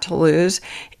a lot to lose.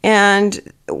 And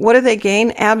what do they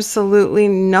gain? Absolutely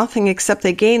nothing, except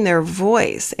they gain their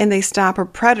voice and they stop a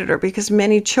predator, because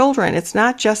many children, it's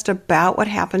not just about what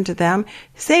happened to them.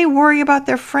 They worry about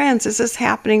their friends. Is this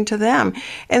happening to them?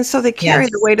 And so they carry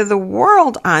the weight of the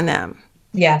world on them.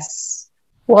 Yes.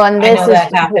 Well, and this is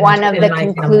one of the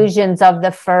conclusions of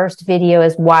the first video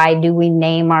is, why do we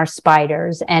name our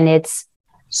spiders? And it's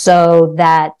so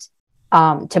that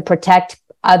to protect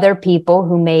other people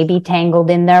who may be tangled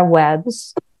in their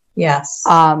webs. Yes.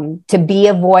 To be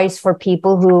a voice for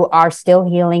people who are still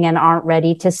healing and aren't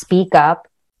ready to speak up,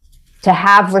 to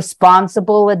have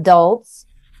responsible adults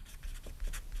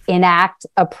enact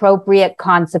appropriate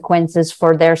consequences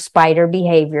for their spider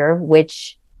behavior,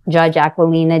 which Judge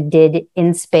Aquilina did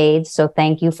in spades. So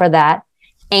thank you for that.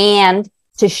 And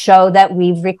to show that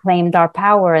we've reclaimed our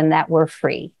power and that we're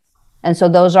free. And so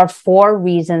those are 4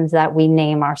 reasons that we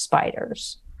name our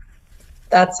spiders.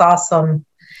 That's awesome.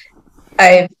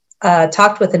 I've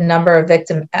talked with a number of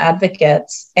victim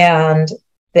advocates, and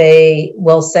they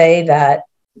will say that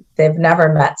they've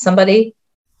never met somebody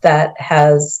that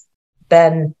has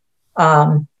been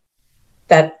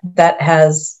that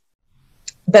has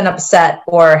been upset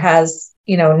or has,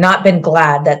 not been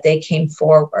glad that they came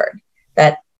forward,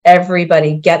 that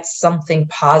everybody gets something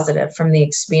positive from the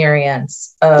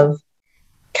experience of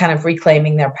kind of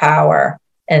reclaiming their power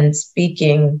and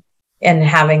speaking and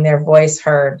having their voice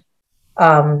heard.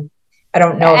 I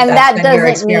don't know if and that's that been your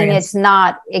doesn't mean experience.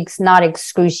 it's not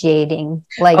excruciating.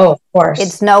 Like, Oh, of course.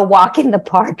 it's no walk in the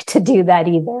park to do that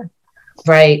either.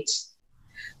 Right.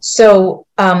 So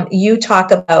you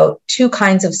talk about two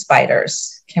kinds of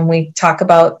spiders. Can we talk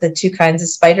about the two kinds of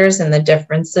spiders and the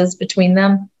differences between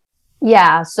them?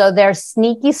 Yeah, so there's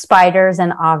sneaky spiders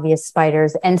and obvious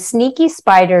spiders. And sneaky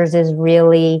spiders is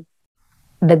really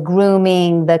the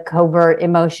grooming, the covert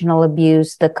emotional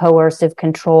abuse, the coercive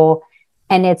control.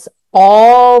 And it's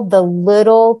all the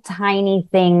little tiny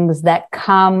things that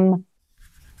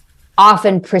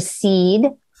often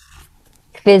precede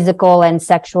physical and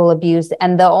sexual abuse.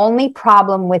 And the only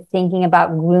problem with thinking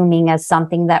about grooming as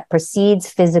something that precedes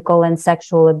physical and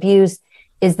sexual abuse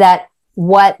is that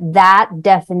what that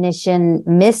definition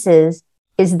misses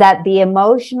is that the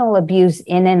emotional abuse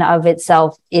in and of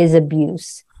itself is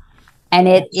abuse. And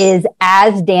it is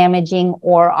as damaging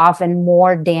or often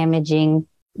more damaging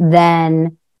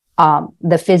than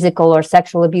the physical or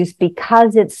sexual abuse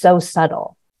because it's so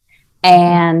subtle.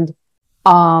 And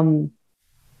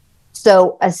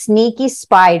so a sneaky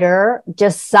spider,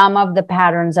 just some of the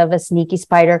patterns of a sneaky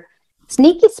spider.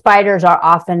 Sneaky spiders are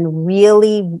often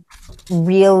really,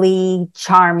 really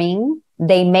charming.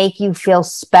 They make you feel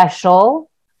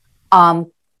special. And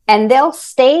they'll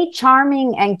stay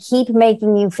charming and keep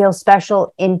making you feel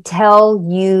special until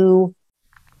you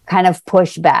kind of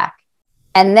push back.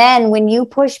 And then when you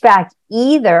push back,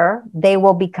 either they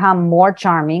will become more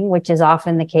charming, which is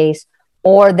often the case,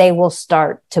 or they will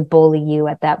start to bully you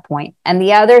at that point. And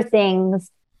the other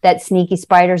things that sneaky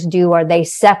spiders do are they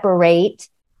separate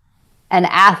an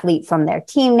athlete from their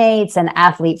teammates, an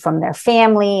athlete from their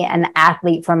family, an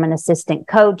athlete from an assistant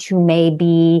coach who may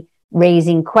be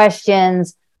raising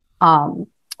questions.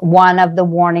 One of the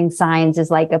warning signs is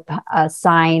like a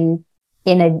sign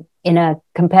in a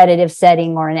competitive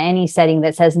setting or in any setting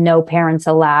that says no parents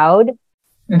allowed.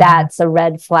 Mm-hmm. That's a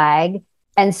red flag.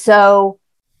 And so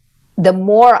the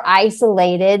more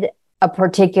isolated a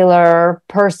particular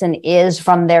person is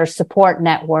from their support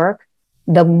network,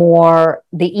 the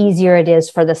easier it is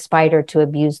for the spider to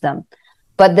abuse them.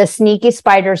 But the sneaky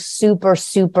spider's super,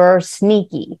 super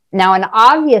sneaky. Now, an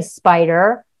obvious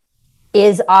spider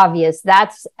is obvious.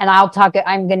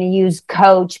 I'm going to use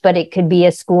coach, but it could be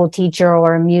a school teacher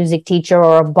or a music teacher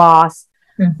or a boss.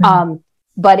 Mm-hmm.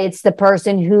 But it's the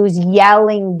person who's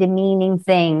yelling demeaning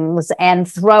things and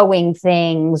throwing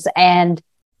things and,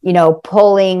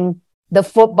 pulling the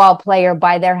football player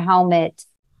by their helmet.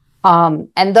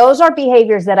 And those are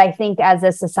behaviors that I think as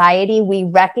a society we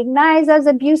recognize as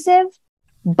abusive,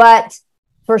 but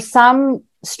for some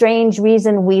strange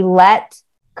reason we let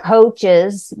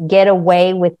coaches get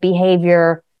away with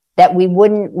behavior that we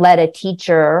wouldn't let a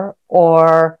teacher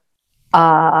or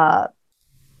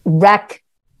rec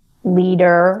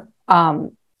leader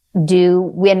do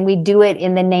when we do it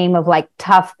in the name of like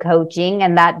tough coaching,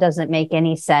 and that doesn't make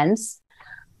any sense.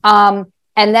 And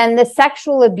then the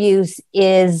sexual abuse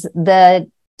is the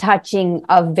touching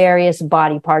of various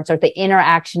body parts or the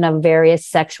interaction of various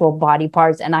sexual body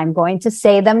parts. And I'm going to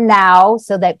say them now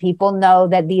so that people know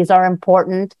that these are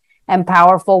important and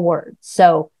powerful words.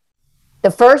 So the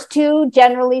first two,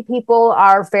 generally people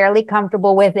are fairly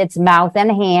comfortable with. It's mouth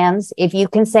and hands. If you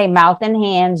can say mouth and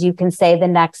hands, you can say the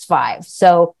next five.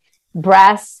 So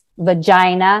breasts,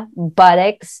 vagina,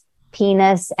 buttocks,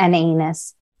 penis, and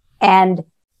anus. And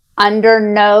under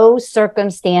no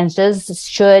circumstances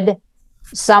should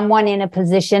someone in a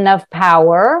position of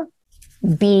power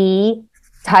be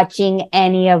touching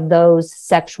any of those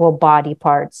sexual body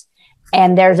parts.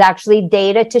 And there's actually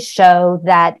data to show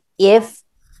that if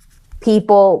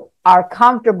people are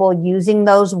comfortable using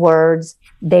those words,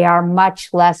 they are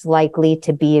much less likely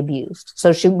to be abused.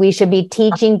 So we should be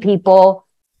teaching people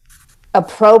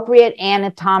appropriate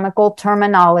anatomical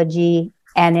terminology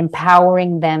and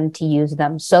empowering them to use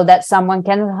them so that someone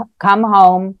can come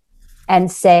home and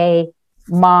say,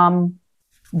 Mom,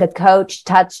 the coach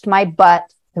touched my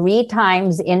butt 3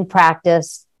 times in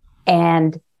practice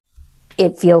and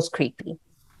it feels creepy.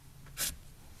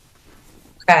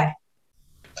 Okay.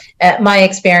 My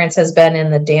experience has been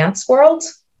in the dance world.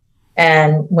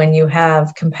 And when you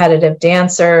have competitive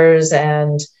dancers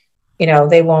and,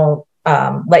 they won't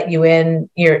let you in,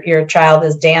 your child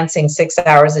is dancing 6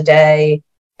 hours a day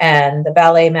and the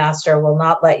ballet master will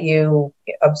not let you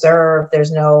observe.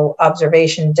 There's no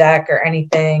observation deck or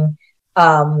anything.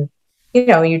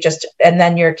 You just, and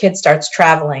then your kid starts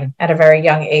traveling at a very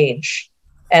young age.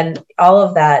 And all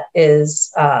of that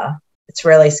is, it's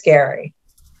really scary.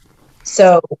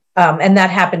 So, and that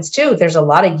happens too. There's a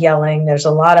lot of yelling. There's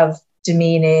a lot of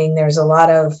demeaning. There's a lot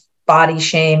of body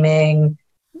shaming.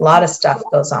 A lot of stuff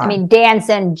goes on. I mean, dance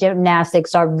and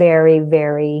gymnastics are very,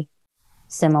 very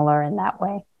similar in that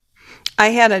way. I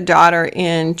had a daughter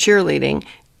in cheerleading,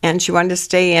 and she wanted to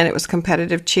stay in. It was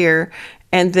competitive cheer,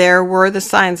 and there were the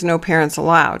signs, no parents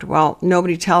allowed. Well,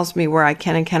 nobody tells me where I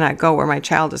can and cannot go where my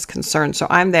child is concerned. So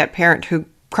I'm that parent who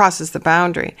crosses the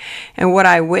boundary. And what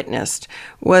I witnessed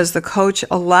was the coach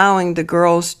allowing the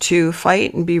girls to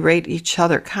fight and berate each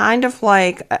other, kind of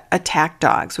like attack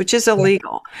dogs, which is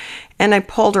illegal. And I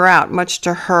pulled her out, much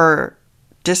to her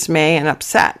dismay and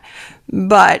upset.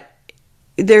 But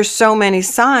there's so many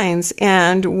signs,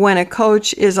 and when a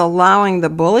coach is allowing the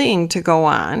bullying to go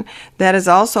on, that is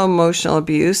also emotional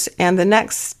abuse, and the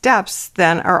next steps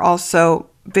then are also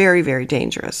very, very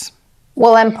dangerous.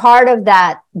 Well, and part of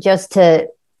that, just to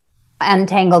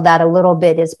untangle that a little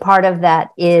bit, is part of that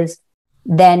is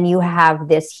then you have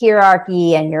this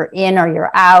hierarchy, and you're in or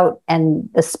you're out, and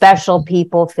the special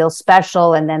people feel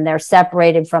special, and then they're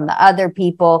separated from the other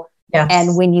people. Yes.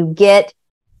 And when you get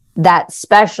that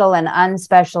special and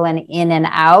unspecial and in and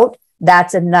out,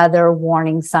 that's another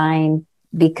warning sign,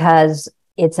 because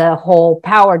it's a whole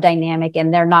power dynamic,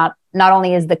 and they're not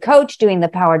only is the coach doing the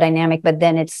power dynamic, but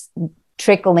then it's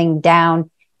trickling down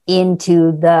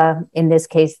into in this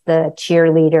case, the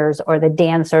cheerleaders or the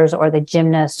dancers or the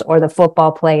gymnasts or the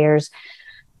football players.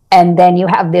 And then you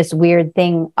have this weird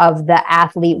thing of the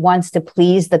athlete wants to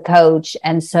please the coach.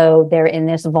 And so they're in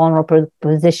this vulnerable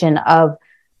position of,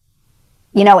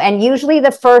 and usually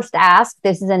the first ask,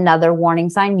 this is another warning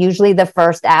sign. Usually the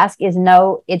first ask is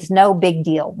it's no big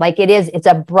deal. Like it's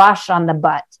a brush on the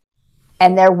butt,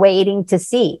 and they're waiting to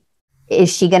see,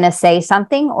 is she going to say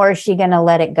something or is she going to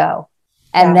let it go?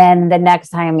 And then the next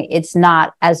time it's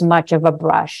not as much of a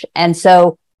brush. And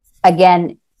so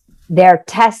again, they're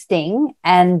testing,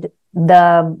 and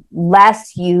the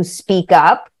less you speak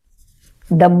up,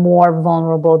 the more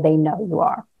vulnerable they know you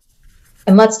are.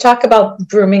 And let's talk about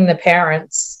grooming the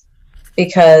parents,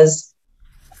 because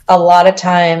a lot of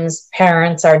times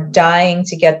parents are dying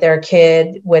to get their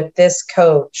kid with this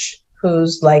coach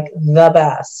who's like the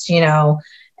best,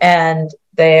 and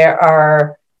they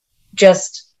are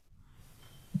just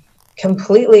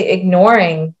completely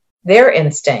ignoring their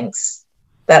instincts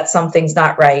that something's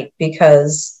not right,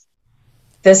 because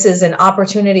this is an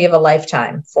opportunity of a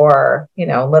lifetime for,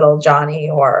 little Johnny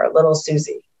or little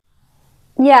Susie.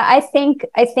 Yeah, I think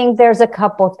there's a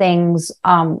couple things.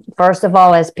 First of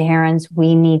all, as parents,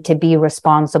 we need to be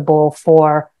responsible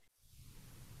for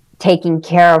taking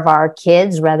care of our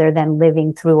kids rather than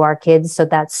living through our kids. So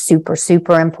that's super,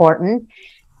 super important.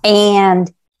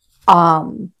 And,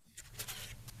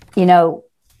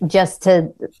 just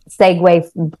to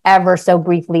segue ever so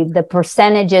briefly, the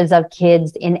percentages of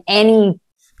kids in any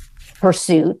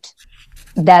pursuit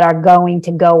that are going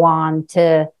to go on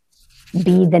to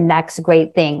be the next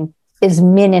great thing is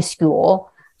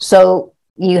minuscule. So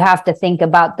you have to think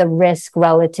about the risk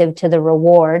relative to the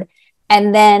reward.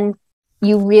 And then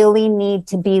you really need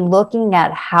to be looking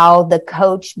at how the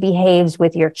coach behaves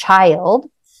with your child,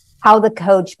 how the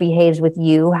coach behaves with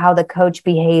you, how the coach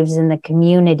behaves in the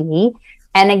community.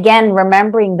 And again,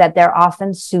 remembering that they're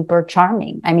often super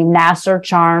charming. I mean, Nassar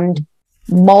charmed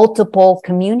multiple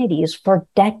communities for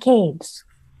decades,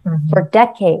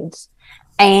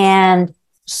 And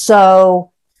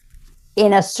so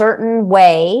in a certain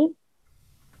way,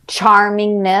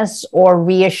 charmingness or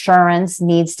reassurance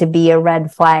needs to be a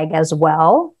red flag as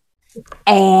well.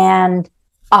 And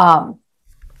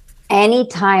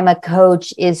anytime a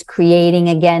coach is creating,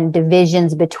 again,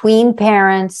 divisions between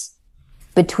parents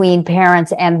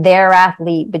and their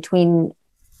athlete, between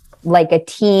like a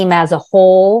team as a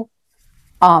whole,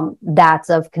 that's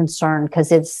of concern,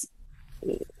 because it's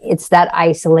that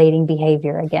isolating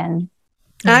behavior again.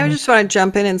 I just want to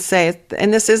jump in and say,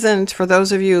 and this isn't, for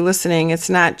those of you listening, it's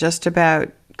not just about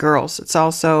girls. It's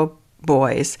also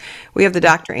boys. We have the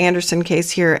Dr. Anderson case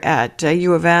here at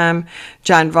U of M.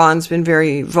 John Vaughn's been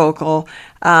very vocal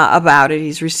about it.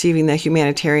 He's receiving the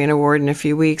humanitarian award in a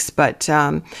few weeks. But,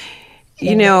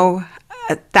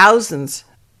 thousands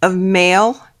of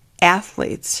male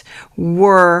athletes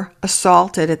were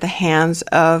assaulted at the hands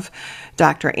of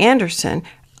Dr. Anderson,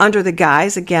 under the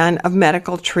guise, again, of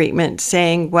medical treatment,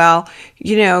 saying, well,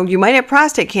 you might have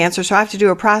prostate cancer, so I have to do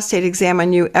a prostate exam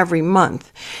on you every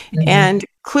month. Mm-hmm. And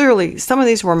clearly some of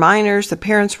these were minors. The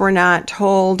parents were not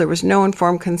told. There was no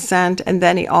informed consent. And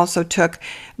then he also took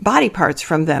body parts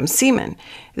from them, semen.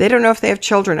 They don't know if they have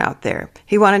children out there.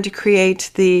 He wanted to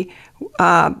create the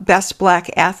best black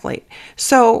athlete.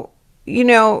 So,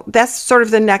 that's sort of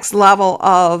the next level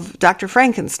of Dr.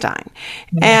 Frankenstein.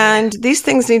 And these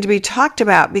things need to be talked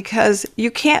about, because you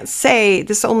can't say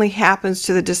this only happens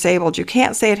to the disabled. You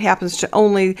can't say it happens to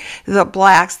only the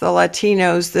blacks, the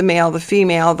Latinos, the male, the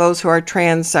female, those who are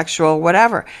transsexual,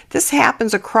 whatever. This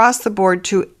happens across the board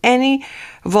to any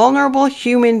vulnerable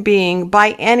human being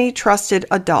by any trusted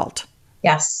adult.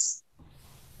 Yes.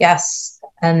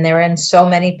 And they're in so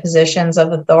many positions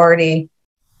of authority.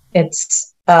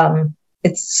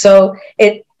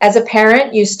 As a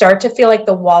parent, you start to feel like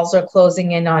the walls are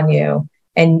closing in on you,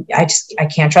 and I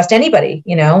can't trust anybody,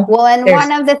 Well, and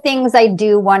one of the things I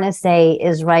do want to say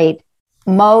is, right,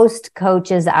 most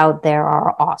coaches out there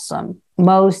are awesome.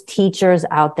 Most teachers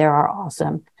out there are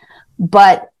awesome.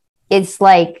 But it's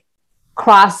like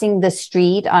crossing the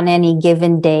street on any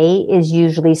given day is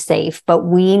usually safe. But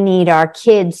we need our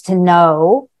kids to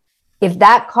know, if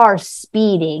that car's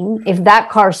speeding, if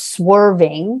that car's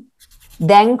swerving,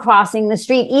 then crossing the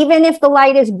street, even if the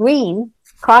light is green,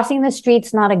 crossing the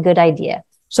street's not a good idea.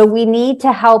 So we need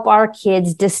to help our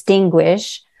kids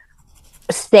distinguish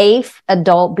safe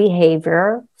adult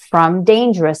behavior from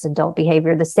dangerous adult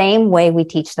behavior, the same way we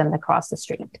teach them to cross the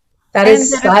street. That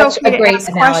is such a great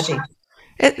analogy.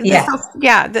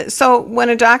 So when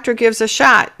a doctor gives a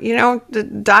shot,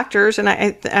 the doctors, and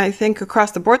I think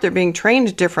across the board, they're being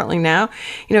trained differently now.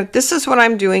 This is what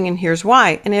I'm doing, and here's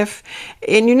why.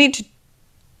 And you need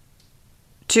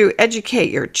to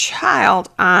educate your child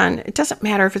on, it doesn't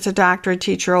matter if it's a doctor, a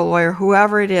teacher, a lawyer,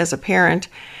 whoever it is, a parent.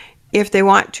 If they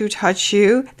want to touch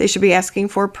you, they should be asking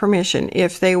for permission.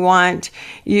 If they want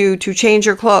you to change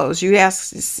your clothes, you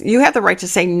have the right to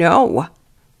say no.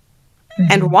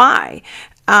 And why.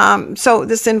 So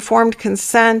this informed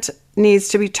consent needs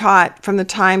to be taught from the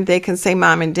time they can say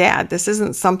mom and dad. This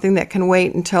isn't something that can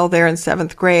wait until they're in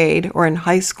 7th grade or in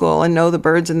high school and know the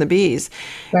birds and the bees.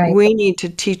 Right. We need to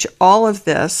teach all of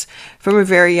this from a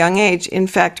very young age. In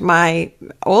fact, my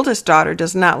oldest daughter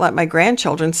does not let my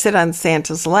grandchildren sit on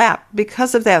Santa's lap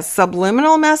because of that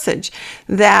subliminal message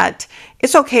that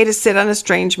it's okay to sit on a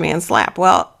strange man's lap.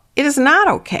 Well, it is not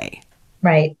okay.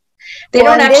 Right. They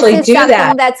don't actually do that.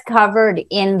 Something that's covered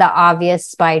in the Obvious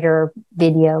Spider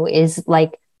video is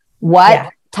like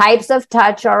what types of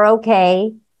touch are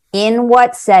okay, in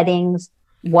what settings,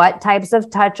 what types of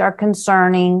touch are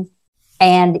concerning,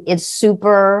 and it's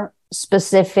super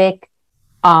specific.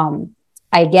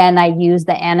 Again, I use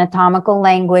the anatomical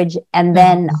language, and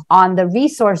then on the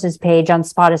resources page on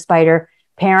Spot a Spider,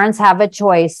 parents have a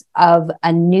choice of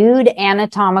a nude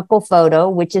anatomical photo,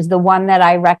 which is the one that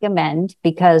I recommend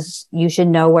because you should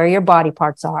know where your body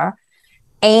parts are.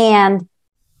 And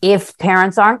if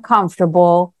parents aren't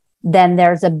comfortable, then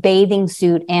there's a bathing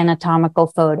suit anatomical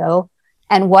photo.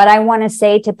 And what I want to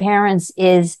say to parents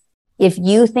is, if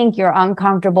you think you're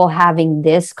uncomfortable having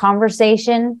this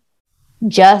conversation,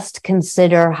 just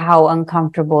consider how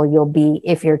uncomfortable you'll be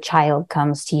if your child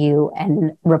comes to you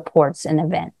and reports an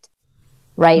event.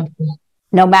 Right?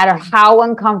 No matter how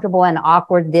uncomfortable and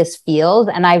awkward this feels,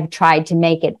 and I've tried to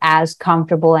make it as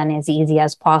comfortable and as easy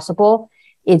as possible,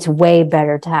 it's way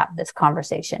better to have this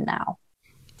conversation now.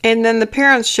 And then the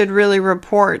parents should really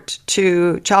report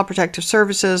to Child Protective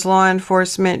Services, law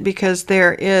enforcement, because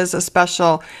there is a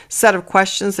special set of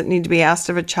questions that need to be asked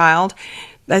of a child.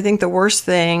 I think the worst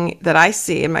thing that I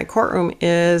see in my courtroom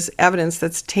is evidence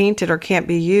that's tainted or can't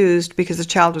be used because the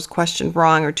child was questioned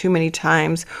wrong or too many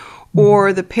times,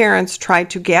 or the parents tried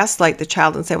to gaslight the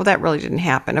child and say, well, that really didn't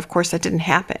happen. Of course, that didn't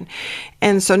happen.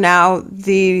 And so now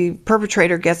the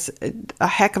perpetrator gets a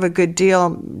heck of a good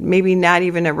deal, maybe not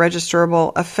even a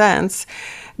registerable offense,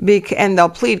 and they'll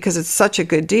plead because it's such a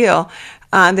good deal.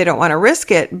 They don't want to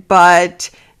risk it, but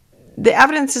the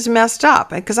evidence is messed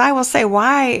up. Because I will say,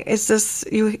 why is this,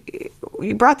 you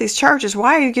brought these charges,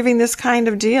 why are you giving this kind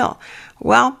of deal?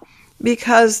 Well,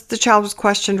 because the child was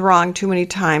questioned wrong too many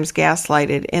times,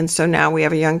 gaslighted, and so now we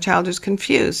have a young child who's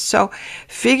confused. So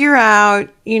figure out,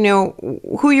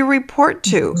 who you report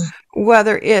to,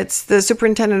 whether it's the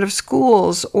superintendent of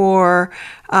schools or,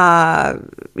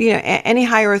 any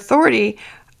higher authority,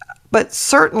 but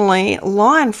certainly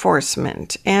law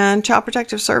enforcement and Child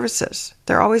Protective Services.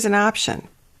 They're always an option.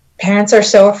 Parents are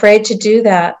so afraid to do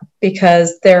that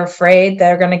because they're afraid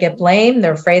they're going to get blamed.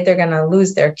 They're afraid they're going to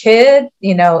lose their kid.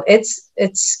 It's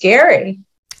scary.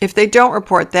 If they don't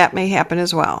report, that may happen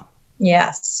as well.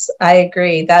 Yes, I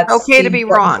agree. That's okay to be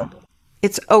wrong.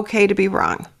 It's okay to be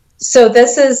wrong. So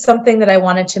this is something that I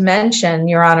wanted to mention,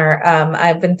 Your Honor.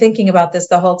 I've been thinking about this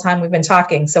the whole time we've been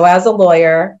talking. So as a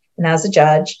lawyer and as a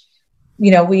judge,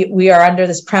 we are under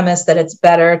this premise that it's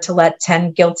better to let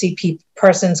 10 guilty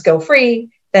persons go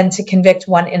free than to convict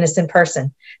one innocent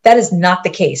person. That is not the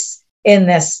case in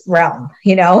this realm,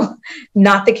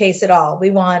 not the case at all. We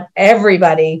want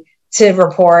everybody to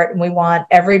report, and we want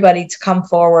everybody to come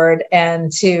forward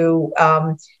and to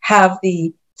have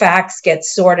the facts get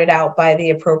sorted out by the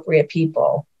appropriate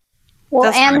people. Well,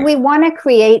 That's and right. we want to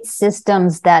create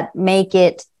systems that make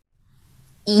it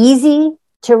easy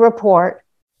to report,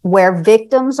 where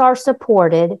victims are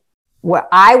supported, where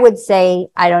I would say,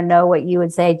 I don't know what you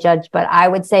would say, Judge, but I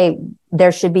would say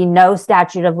there should be no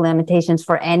statute of limitations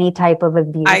for any type of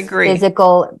abuse. I agree.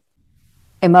 Physical,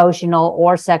 emotional,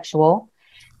 or sexual.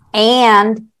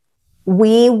 And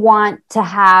we want to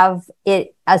have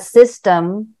a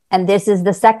system, and this is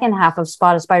the second half of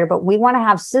Spot a Spider, but we want to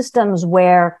have systems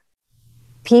where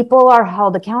people are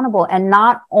held accountable, and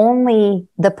not only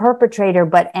the perpetrator,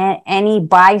 but any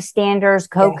bystanders,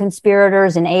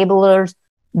 co-conspirators, enablers,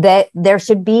 that there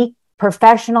should be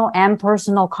professional and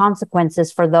personal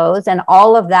consequences for those. And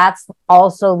all of that's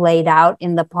also laid out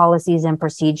in the policies and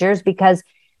procedures, because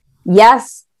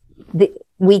yes,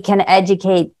 we can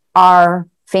educate our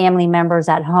family members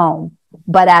at home,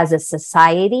 but as a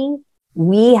society,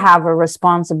 we have a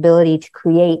responsibility to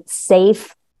create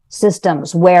safe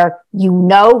systems where you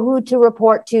know who to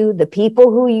report to. The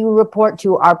people who you report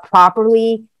to are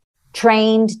properly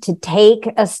trained to take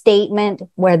a statement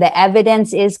where the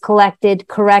evidence is collected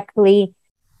correctly,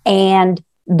 and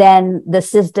then the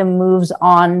system moves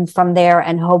on from there,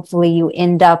 and hopefully you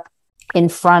end up in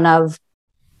front of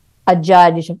a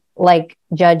judge like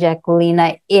Judge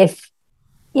Aquilina if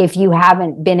you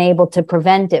haven't been able to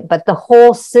prevent it. But the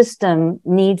whole system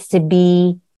needs to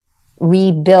be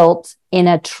rebuilt in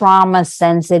a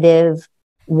trauma-sensitive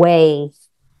way.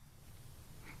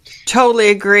 Totally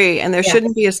agree. And there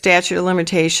shouldn't be a statute of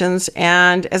limitations.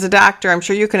 And as a doctor, I'm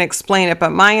sure you can explain it, but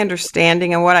my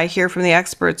understanding and what I hear from the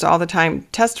experts all the time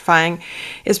testifying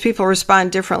is people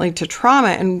respond differently to trauma.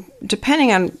 And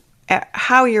depending on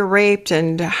how you're raped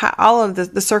and how, all of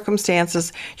the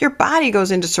circumstances, your body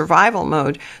goes into survival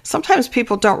mode. Sometimes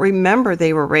people don't remember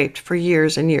they were raped for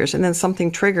years and years, and then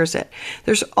something triggers it.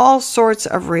 There's all sorts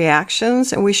of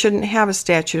reactions, and we shouldn't have a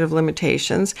statute of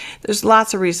limitations. There's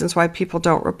lots of reasons why people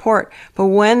don't report. But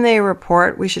when they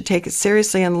report, we should take it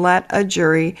seriously and let a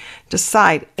jury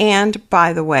decide. And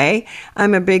by the way,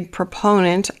 I'm a big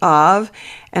proponent of,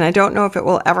 and I don't know if it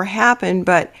will ever happen,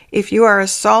 but if you are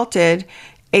assaulted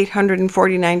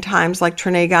 849 times like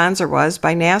Trinae Gonzer was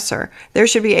by Nassar, there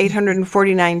should be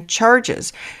 849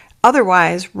 charges.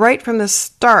 Otherwise, right from the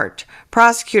start,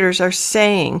 prosecutors are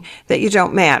saying that you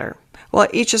don't matter. Well,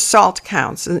 each assault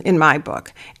counts in my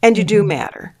book, and you do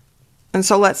matter. And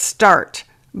so let's start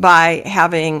by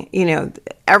having,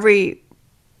 every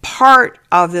part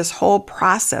of this whole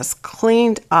process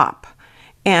cleaned up,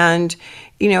 and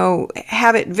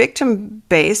have it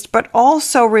victim-based, but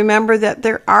also remember that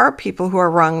there are people who are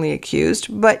wrongly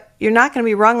accused, but you're not going to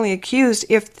be wrongly accused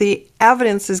if the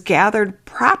evidence is gathered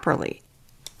properly.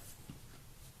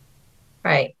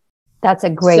 Right. That's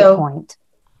a great point.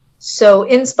 So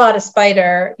in Spot a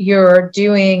Spider, you're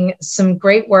doing some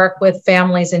great work with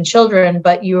families and children,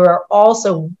 but you are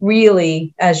also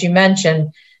really, as you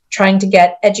mentioned, trying to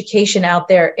get education out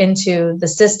there into the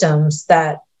systems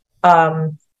that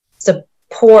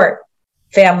support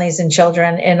families and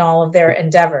children in all of their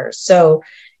endeavors. So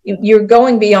you're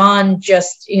going beyond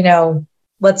just,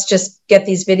 let's just get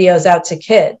these videos out to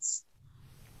kids,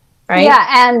 right?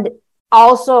 Yeah, and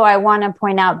also I want to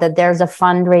point out that there's a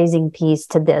fundraising piece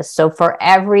to this. So for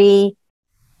every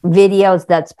videos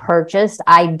that's purchased,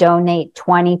 I donate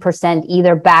 20%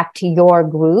 either back to your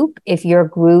group. If your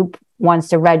group wants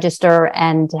to register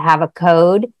and have a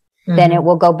code, then it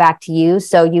will go back to you.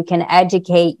 So you can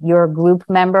educate your group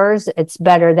members. It's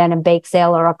better than a bake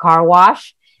sale or a car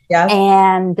wash. Yeah.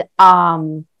 And,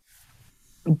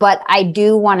 but I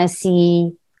do want to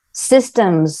see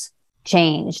systems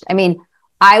changed. I mean,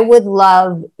 I would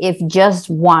love if just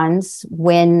once,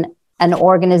 when an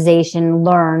organization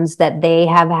learns that they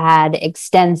have had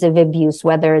extensive abuse,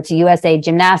 whether it's USA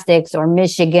Gymnastics or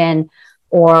Michigan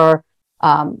or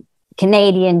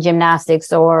Canadian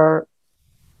Gymnastics or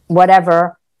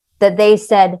whatever, that they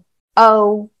said,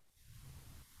 oh,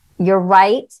 you're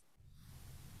right.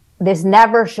 This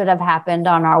never should have happened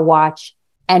on our watch.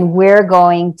 And we're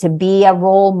going to be a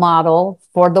role model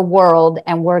for the world.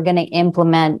 And we're going to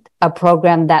implement a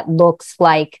program that looks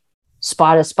like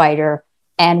Spot a Spider.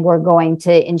 And we're going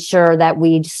to ensure that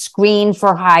we screen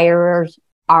for hires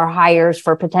our hires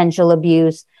for potential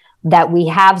abuse, that we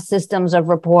have systems of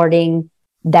reporting,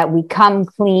 that we come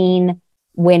clean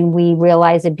when we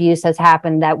realize abuse has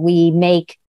happened, that we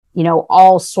make,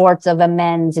 all sorts of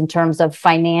amends in terms of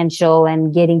financial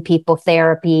and getting people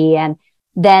therapy. And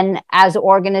then as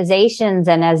organizations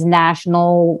and as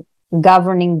national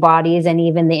governing bodies and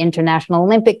even the International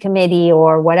Olympic Committee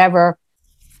or whatever,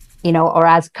 or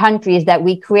as countries, that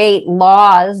we create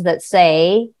laws that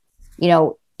say,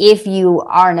 if you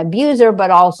are an abuser, but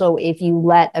also if you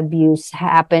let abuse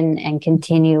happen and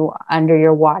continue under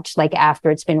your watch, like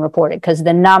after it's been reported, because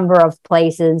the number of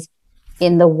places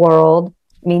in the world,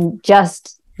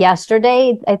 just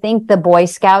yesterday, I think the Boy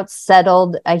Scouts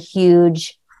settled a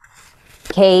huge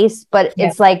case, but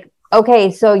it's like,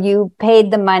 okay, so you paid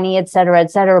the money, et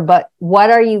cetera, but what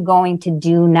are you going to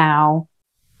do now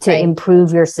to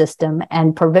improve your system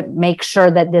and make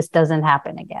sure that this doesn't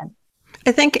happen again?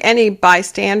 I think any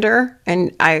bystander,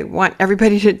 and I want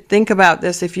everybody to think about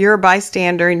this, if you're a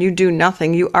bystander and you do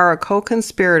nothing, you are a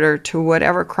co-conspirator to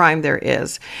whatever crime there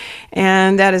is.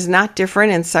 And that is not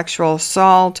different in sexual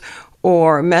assault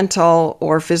or mental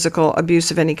or physical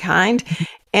abuse of any kind.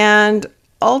 And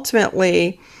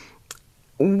ultimately,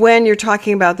 when you're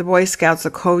talking about the Boy Scouts,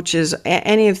 the coaches,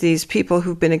 any of these people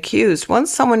who've been accused, once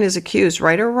someone is accused,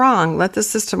 right or wrong, let the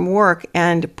system work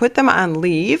and put them on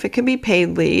leave. It can be paid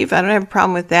leave. I don't have a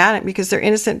problem with that because they're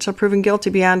innocent until proven guilty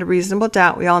beyond a reasonable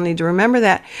doubt. We all need to remember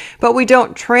that. But we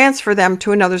don't transfer them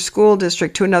to another school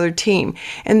district, to another team.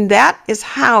 And that is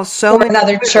how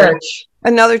another church.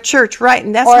 Another church, right.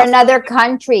 And that's another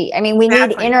country. We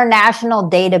need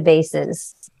international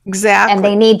databases. Exactly. And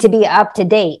they need to be up to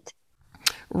date.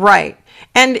 Right.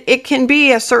 And it can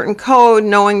be a certain code,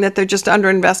 knowing that they're just under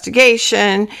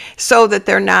investigation so that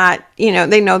they're not,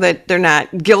 they know that they're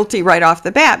not guilty right off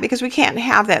the bat, because we can't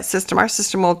have that system. Our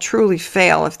system will truly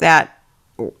fail if that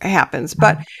happens.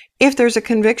 But if there's a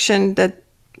conviction that,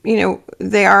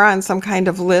 they are on some kind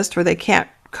of list where they can't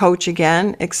coach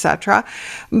again, etc.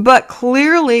 But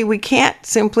clearly we can't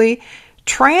simply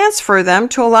transfer them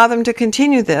to allow them to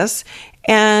continue this.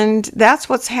 And that's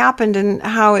what's happened and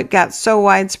how it got so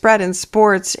widespread in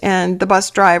sports and the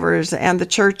bus drivers and the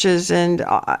churches and,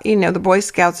 the Boy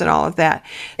Scouts and all of that.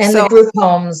 And the group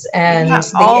homes and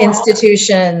the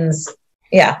institutions.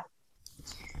 Yeah.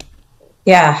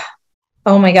 Yeah.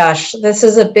 Oh my gosh, this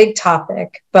is a big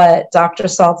topic, but Dr.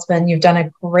 Saltzman, you've done a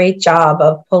great job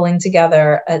of pulling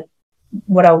together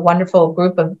what a wonderful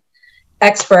group of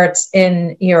experts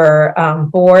in your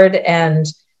board and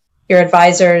your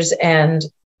advisors. And,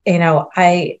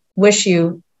 I wish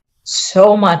you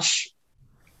so much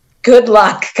good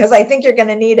luck, because I think you're going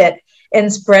to need it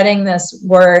in spreading this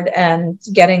word and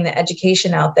getting the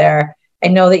education out there. I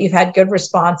know that you've had good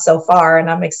response so far,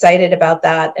 and I'm excited about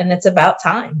that. And it's about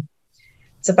time.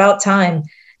 It's about time.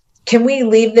 Can we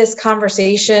leave this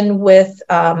conversation with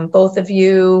both of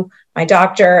you, my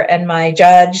doctor and my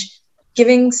judge,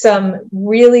 giving some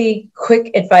really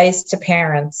quick advice to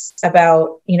parents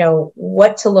about,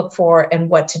 what to look for and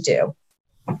what to do?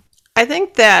 I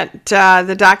think that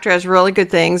the doctor has really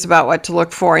good things about what to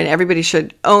look for, and everybody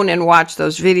should own and watch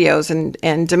those videos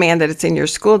and demand that it's in your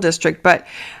school district. But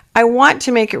I want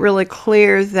to make it really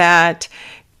clear that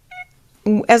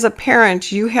as a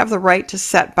parent, you have the right to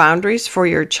set boundaries for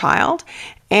your child.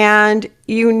 And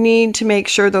you need to make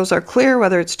sure those are clear,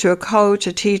 whether it's to a coach,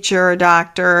 a teacher, a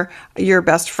doctor, your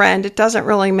best friend. It doesn't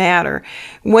really matter.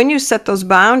 When you set those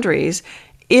boundaries,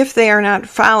 if they are not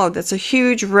followed, that's a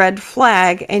huge red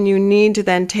flag, and you need to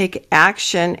then take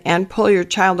action and pull your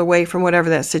child away from whatever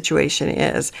that situation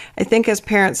is. I think as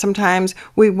parents, sometimes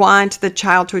we want the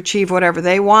child to achieve whatever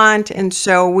they want, and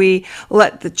so we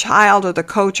let the child or the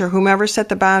coach or whomever set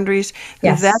the boundaries.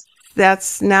 Yes.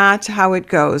 That's not how it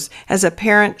goes. As a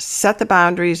parent, set the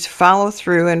boundaries, follow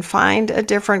through, and find a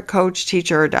different coach,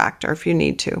 teacher, or doctor if you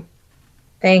need to.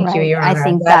 Thank you, Your Honor. I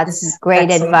think that's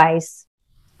great advice.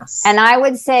 Yes. And I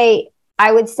would say,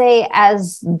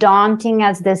 as daunting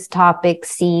as this topic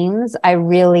seems, I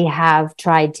really have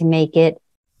tried to make it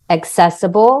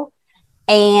accessible.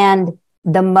 And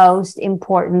the most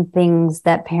important things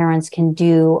that parents can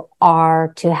do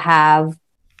are to have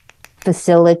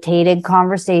facilitated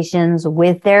conversations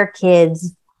with their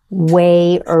kids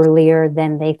way earlier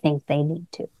than they think they need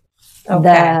to.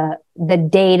 Okay. The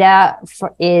data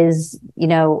is,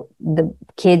 the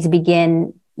kids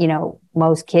begin,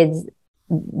 most kids,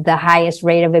 the highest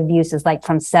rate of abuse is like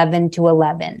from 7 to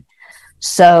 11.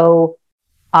 So,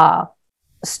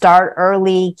 start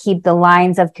early, keep the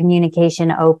lines of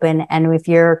communication open. And if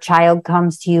your child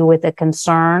comes to you with a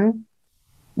concern,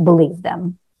 believe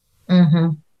them.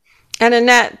 Mm-hmm. And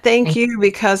Annette, thank you,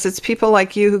 because it's people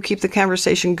like you who keep the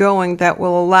conversation going that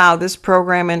will allow this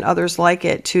program and others like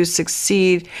it to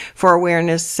succeed for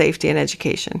awareness, safety, and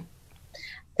education.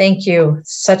 Thank you.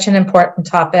 Such an important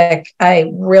topic.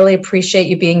 I really appreciate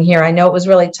you being here. I know it was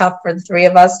really tough for the three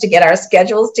of us to get our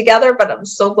schedules together, but I'm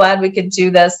so glad we could do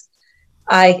this.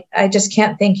 I just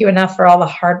can't thank you enough for all the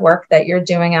hard work that you're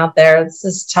doing out there. This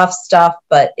is tough stuff,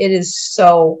 but it is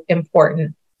so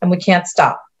important, and we can't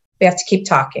stop. We have to keep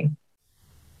talking.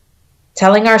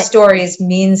 Telling our stories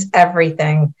means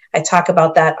everything. I talk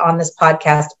about that on this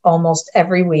podcast almost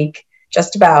every week,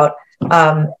 just about.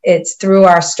 It's through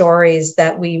our stories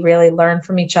that we really learn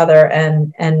from each other,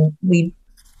 and we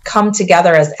come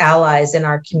together as allies in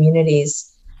our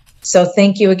communities. So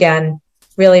thank you again.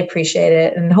 Really appreciate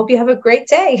it, and hope you have a great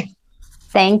day.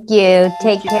 Thank you.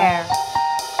 Take care.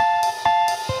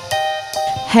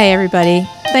 Hey, everybody.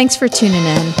 Thanks for tuning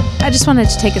in. I just wanted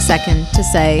to take a second to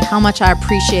say how much I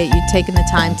appreciate you taking the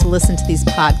time to listen to these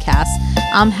podcasts.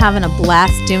 I'm having a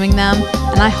blast doing them,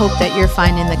 and I hope that you're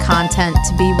finding the content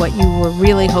to be what you were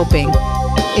really hoping.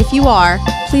 If you are,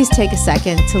 please take a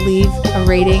second to leave a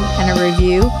rating and a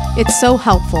review. It's so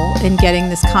helpful in getting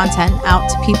this content out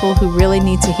to people who really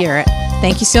need to hear it.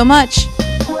 Thank you so much.